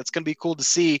backyard. That's going to be cool to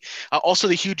see. Also,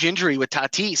 the huge injury with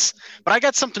Tatis. But I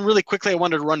got something really quickly I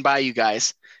wanted to run by you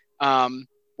guys.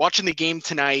 Watching the game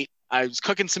tonight, I was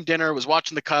cooking some dinner, was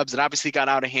watching the Cubs, and obviously got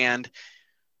out of hand.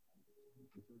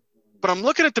 But I'm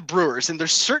looking at the Brewers, and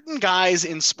there's certain guys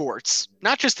in sports,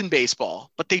 not just in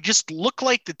baseball, but they just look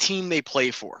like the team they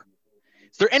play for.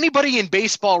 Is there anybody in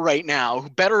baseball right now who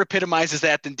better epitomizes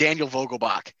that than Daniel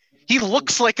Vogelbach? He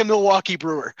looks like a Milwaukee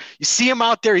Brewer. You see him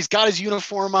out there. He's got his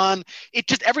uniform on. It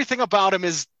just everything about him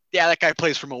is, that guy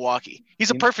plays for Milwaukee. He's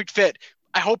a perfect fit.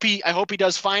 I hope he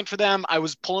does fine for them. I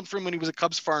was pulling for him when he was a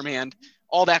Cubs farmhand,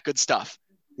 all that good stuff.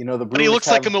 The Brewers but he looks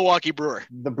like a Milwaukee Brewer.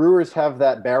 The Brewers have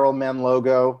that Barrel Man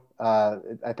logo.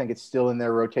 I think it's still in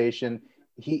their rotation.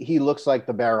 He looks like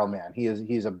the Barrel Man.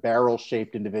 He's a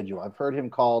barrel-shaped individual. I've heard him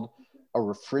called a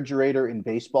refrigerator in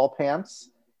baseball pants,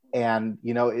 and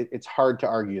it's hard to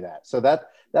argue that. So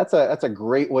that's a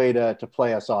great way to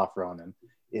play us off, Ronan,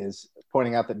 is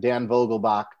pointing out that Dan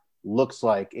Vogelbach looks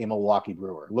like a Milwaukee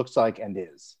Brewer. Looks like and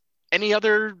is. Any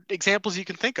other examples you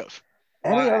can think of?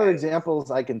 Any other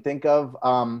examples I can think of?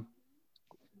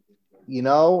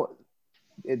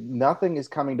 Nothing is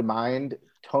coming to mind.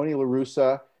 Tony La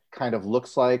Russa kind of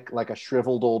looks like a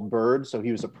shriveled old bird, so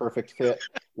he was a perfect fit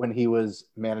when he was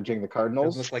managing the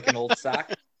Cardinals. Looks like an old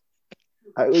sock.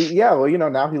 Now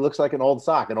he looks like an old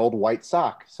sock, an old white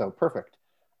sock. So perfect.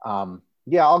 I'll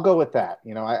go with that.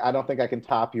 I don't think I can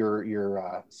top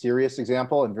your serious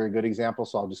example and very good example,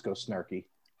 so I'll just go snarky.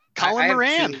 Colin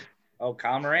Moran. Oh,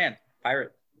 Colin Moran,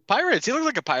 Pirate. Pirates. He looks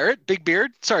like a pirate. Big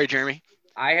beard. Sorry, Jeremy.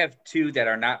 I have two that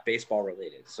are not baseball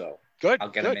related, so Good. I'll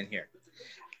get good. them in here.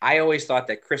 I always thought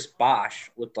that Chris Bosch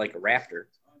looked like a Raptor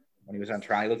when he was on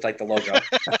Toronto. He looked like the logo.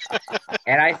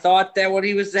 And I thought that when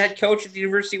he was the head coach at the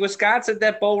University of Wisconsin,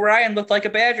 that Bo Ryan looked like a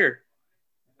Badger.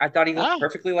 I thought he looked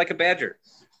perfectly like a Badger.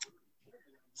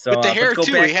 So, with the hair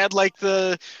too, back. He had like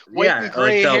the white and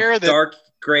gray like hair, dark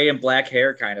gray and black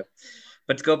hair, kind of.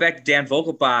 But to go back to Dan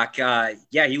Vogelbach,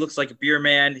 he looks like a beer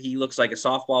man. He looks like a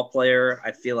softball player.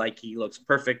 I feel like he looks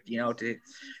perfect, to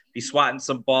be swatting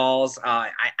some balls.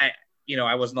 I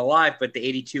wasn't alive, but the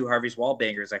 82 Harvey's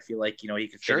Wallbangers, I feel like, he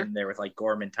could fit in there with like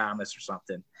Gorman Thomas or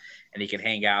something, and he could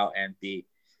hang out and be.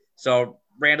 So,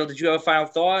 Randall, did you have a final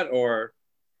thought or?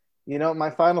 My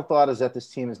final thought is that this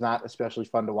team is not especially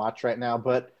fun to watch right now,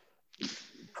 but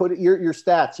put your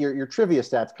stats, your trivia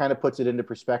stats kind of puts it into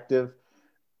perspective.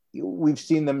 We've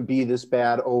seen them be this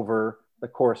bad over the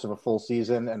course of a full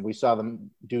season, and we saw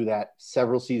them do that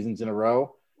several seasons in a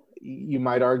row. You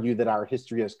might argue that our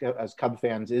history as Cub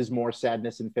fans is more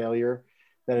sadness and failure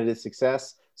than it is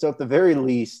success. So at the very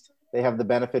least, they have the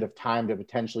benefit of time to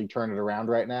potentially turn it around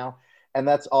right now. And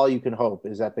that's all you can hope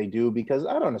is that they do, because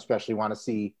I don't especially want to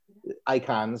see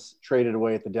icons traded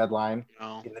away at the deadline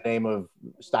in the name of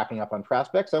stocking up on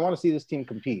prospects. I want to see this team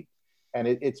compete. And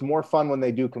it's more fun when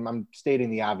they do I'm stating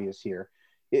the obvious here.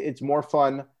 It's more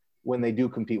fun when they do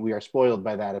compete. We are spoiled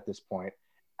by that at this point.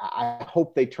 I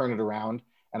hope they turn it around.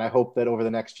 And I hope that over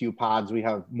the next few pods, we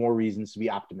have more reasons to be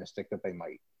optimistic that they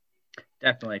might.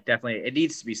 Definitely. It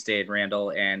needs to be stated,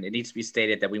 Randall, and it needs to be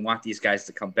stated that we want these guys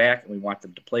to come back and we want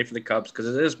them to play for the Cubs, because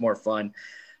it is more fun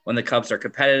when the Cubs are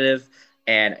competitive.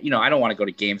 And, I don't want to go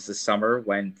to games this summer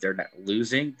when they're not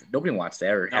losing. Nobody wants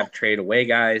that, or have trade away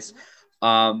guys.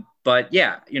 But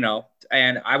yeah,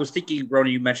 and I was thinking, Rona,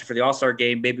 you mentioned for the All-Star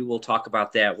game, maybe we'll talk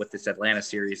about that with this Atlanta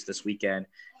series this weekend.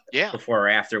 Yeah. Before or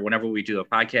after, whenever we do a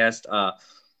podcast.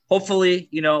 Hopefully,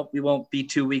 we won't be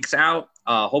 2 weeks out.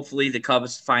 Hopefully the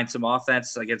Cubs find some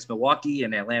offense against Milwaukee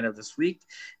and Atlanta this week.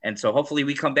 And so hopefully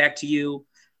we come back to you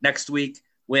next week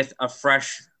with a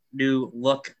fresh new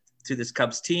look to this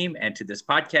Cubs team and to this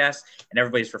podcast, and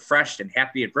everybody's refreshed and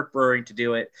happy and rip-roaring to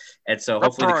do it. And so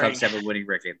hopefully the Cubs have a winning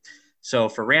record. So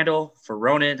for Randall, for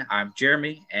Ronan, I'm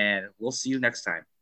Jeremy, and we'll see you next time.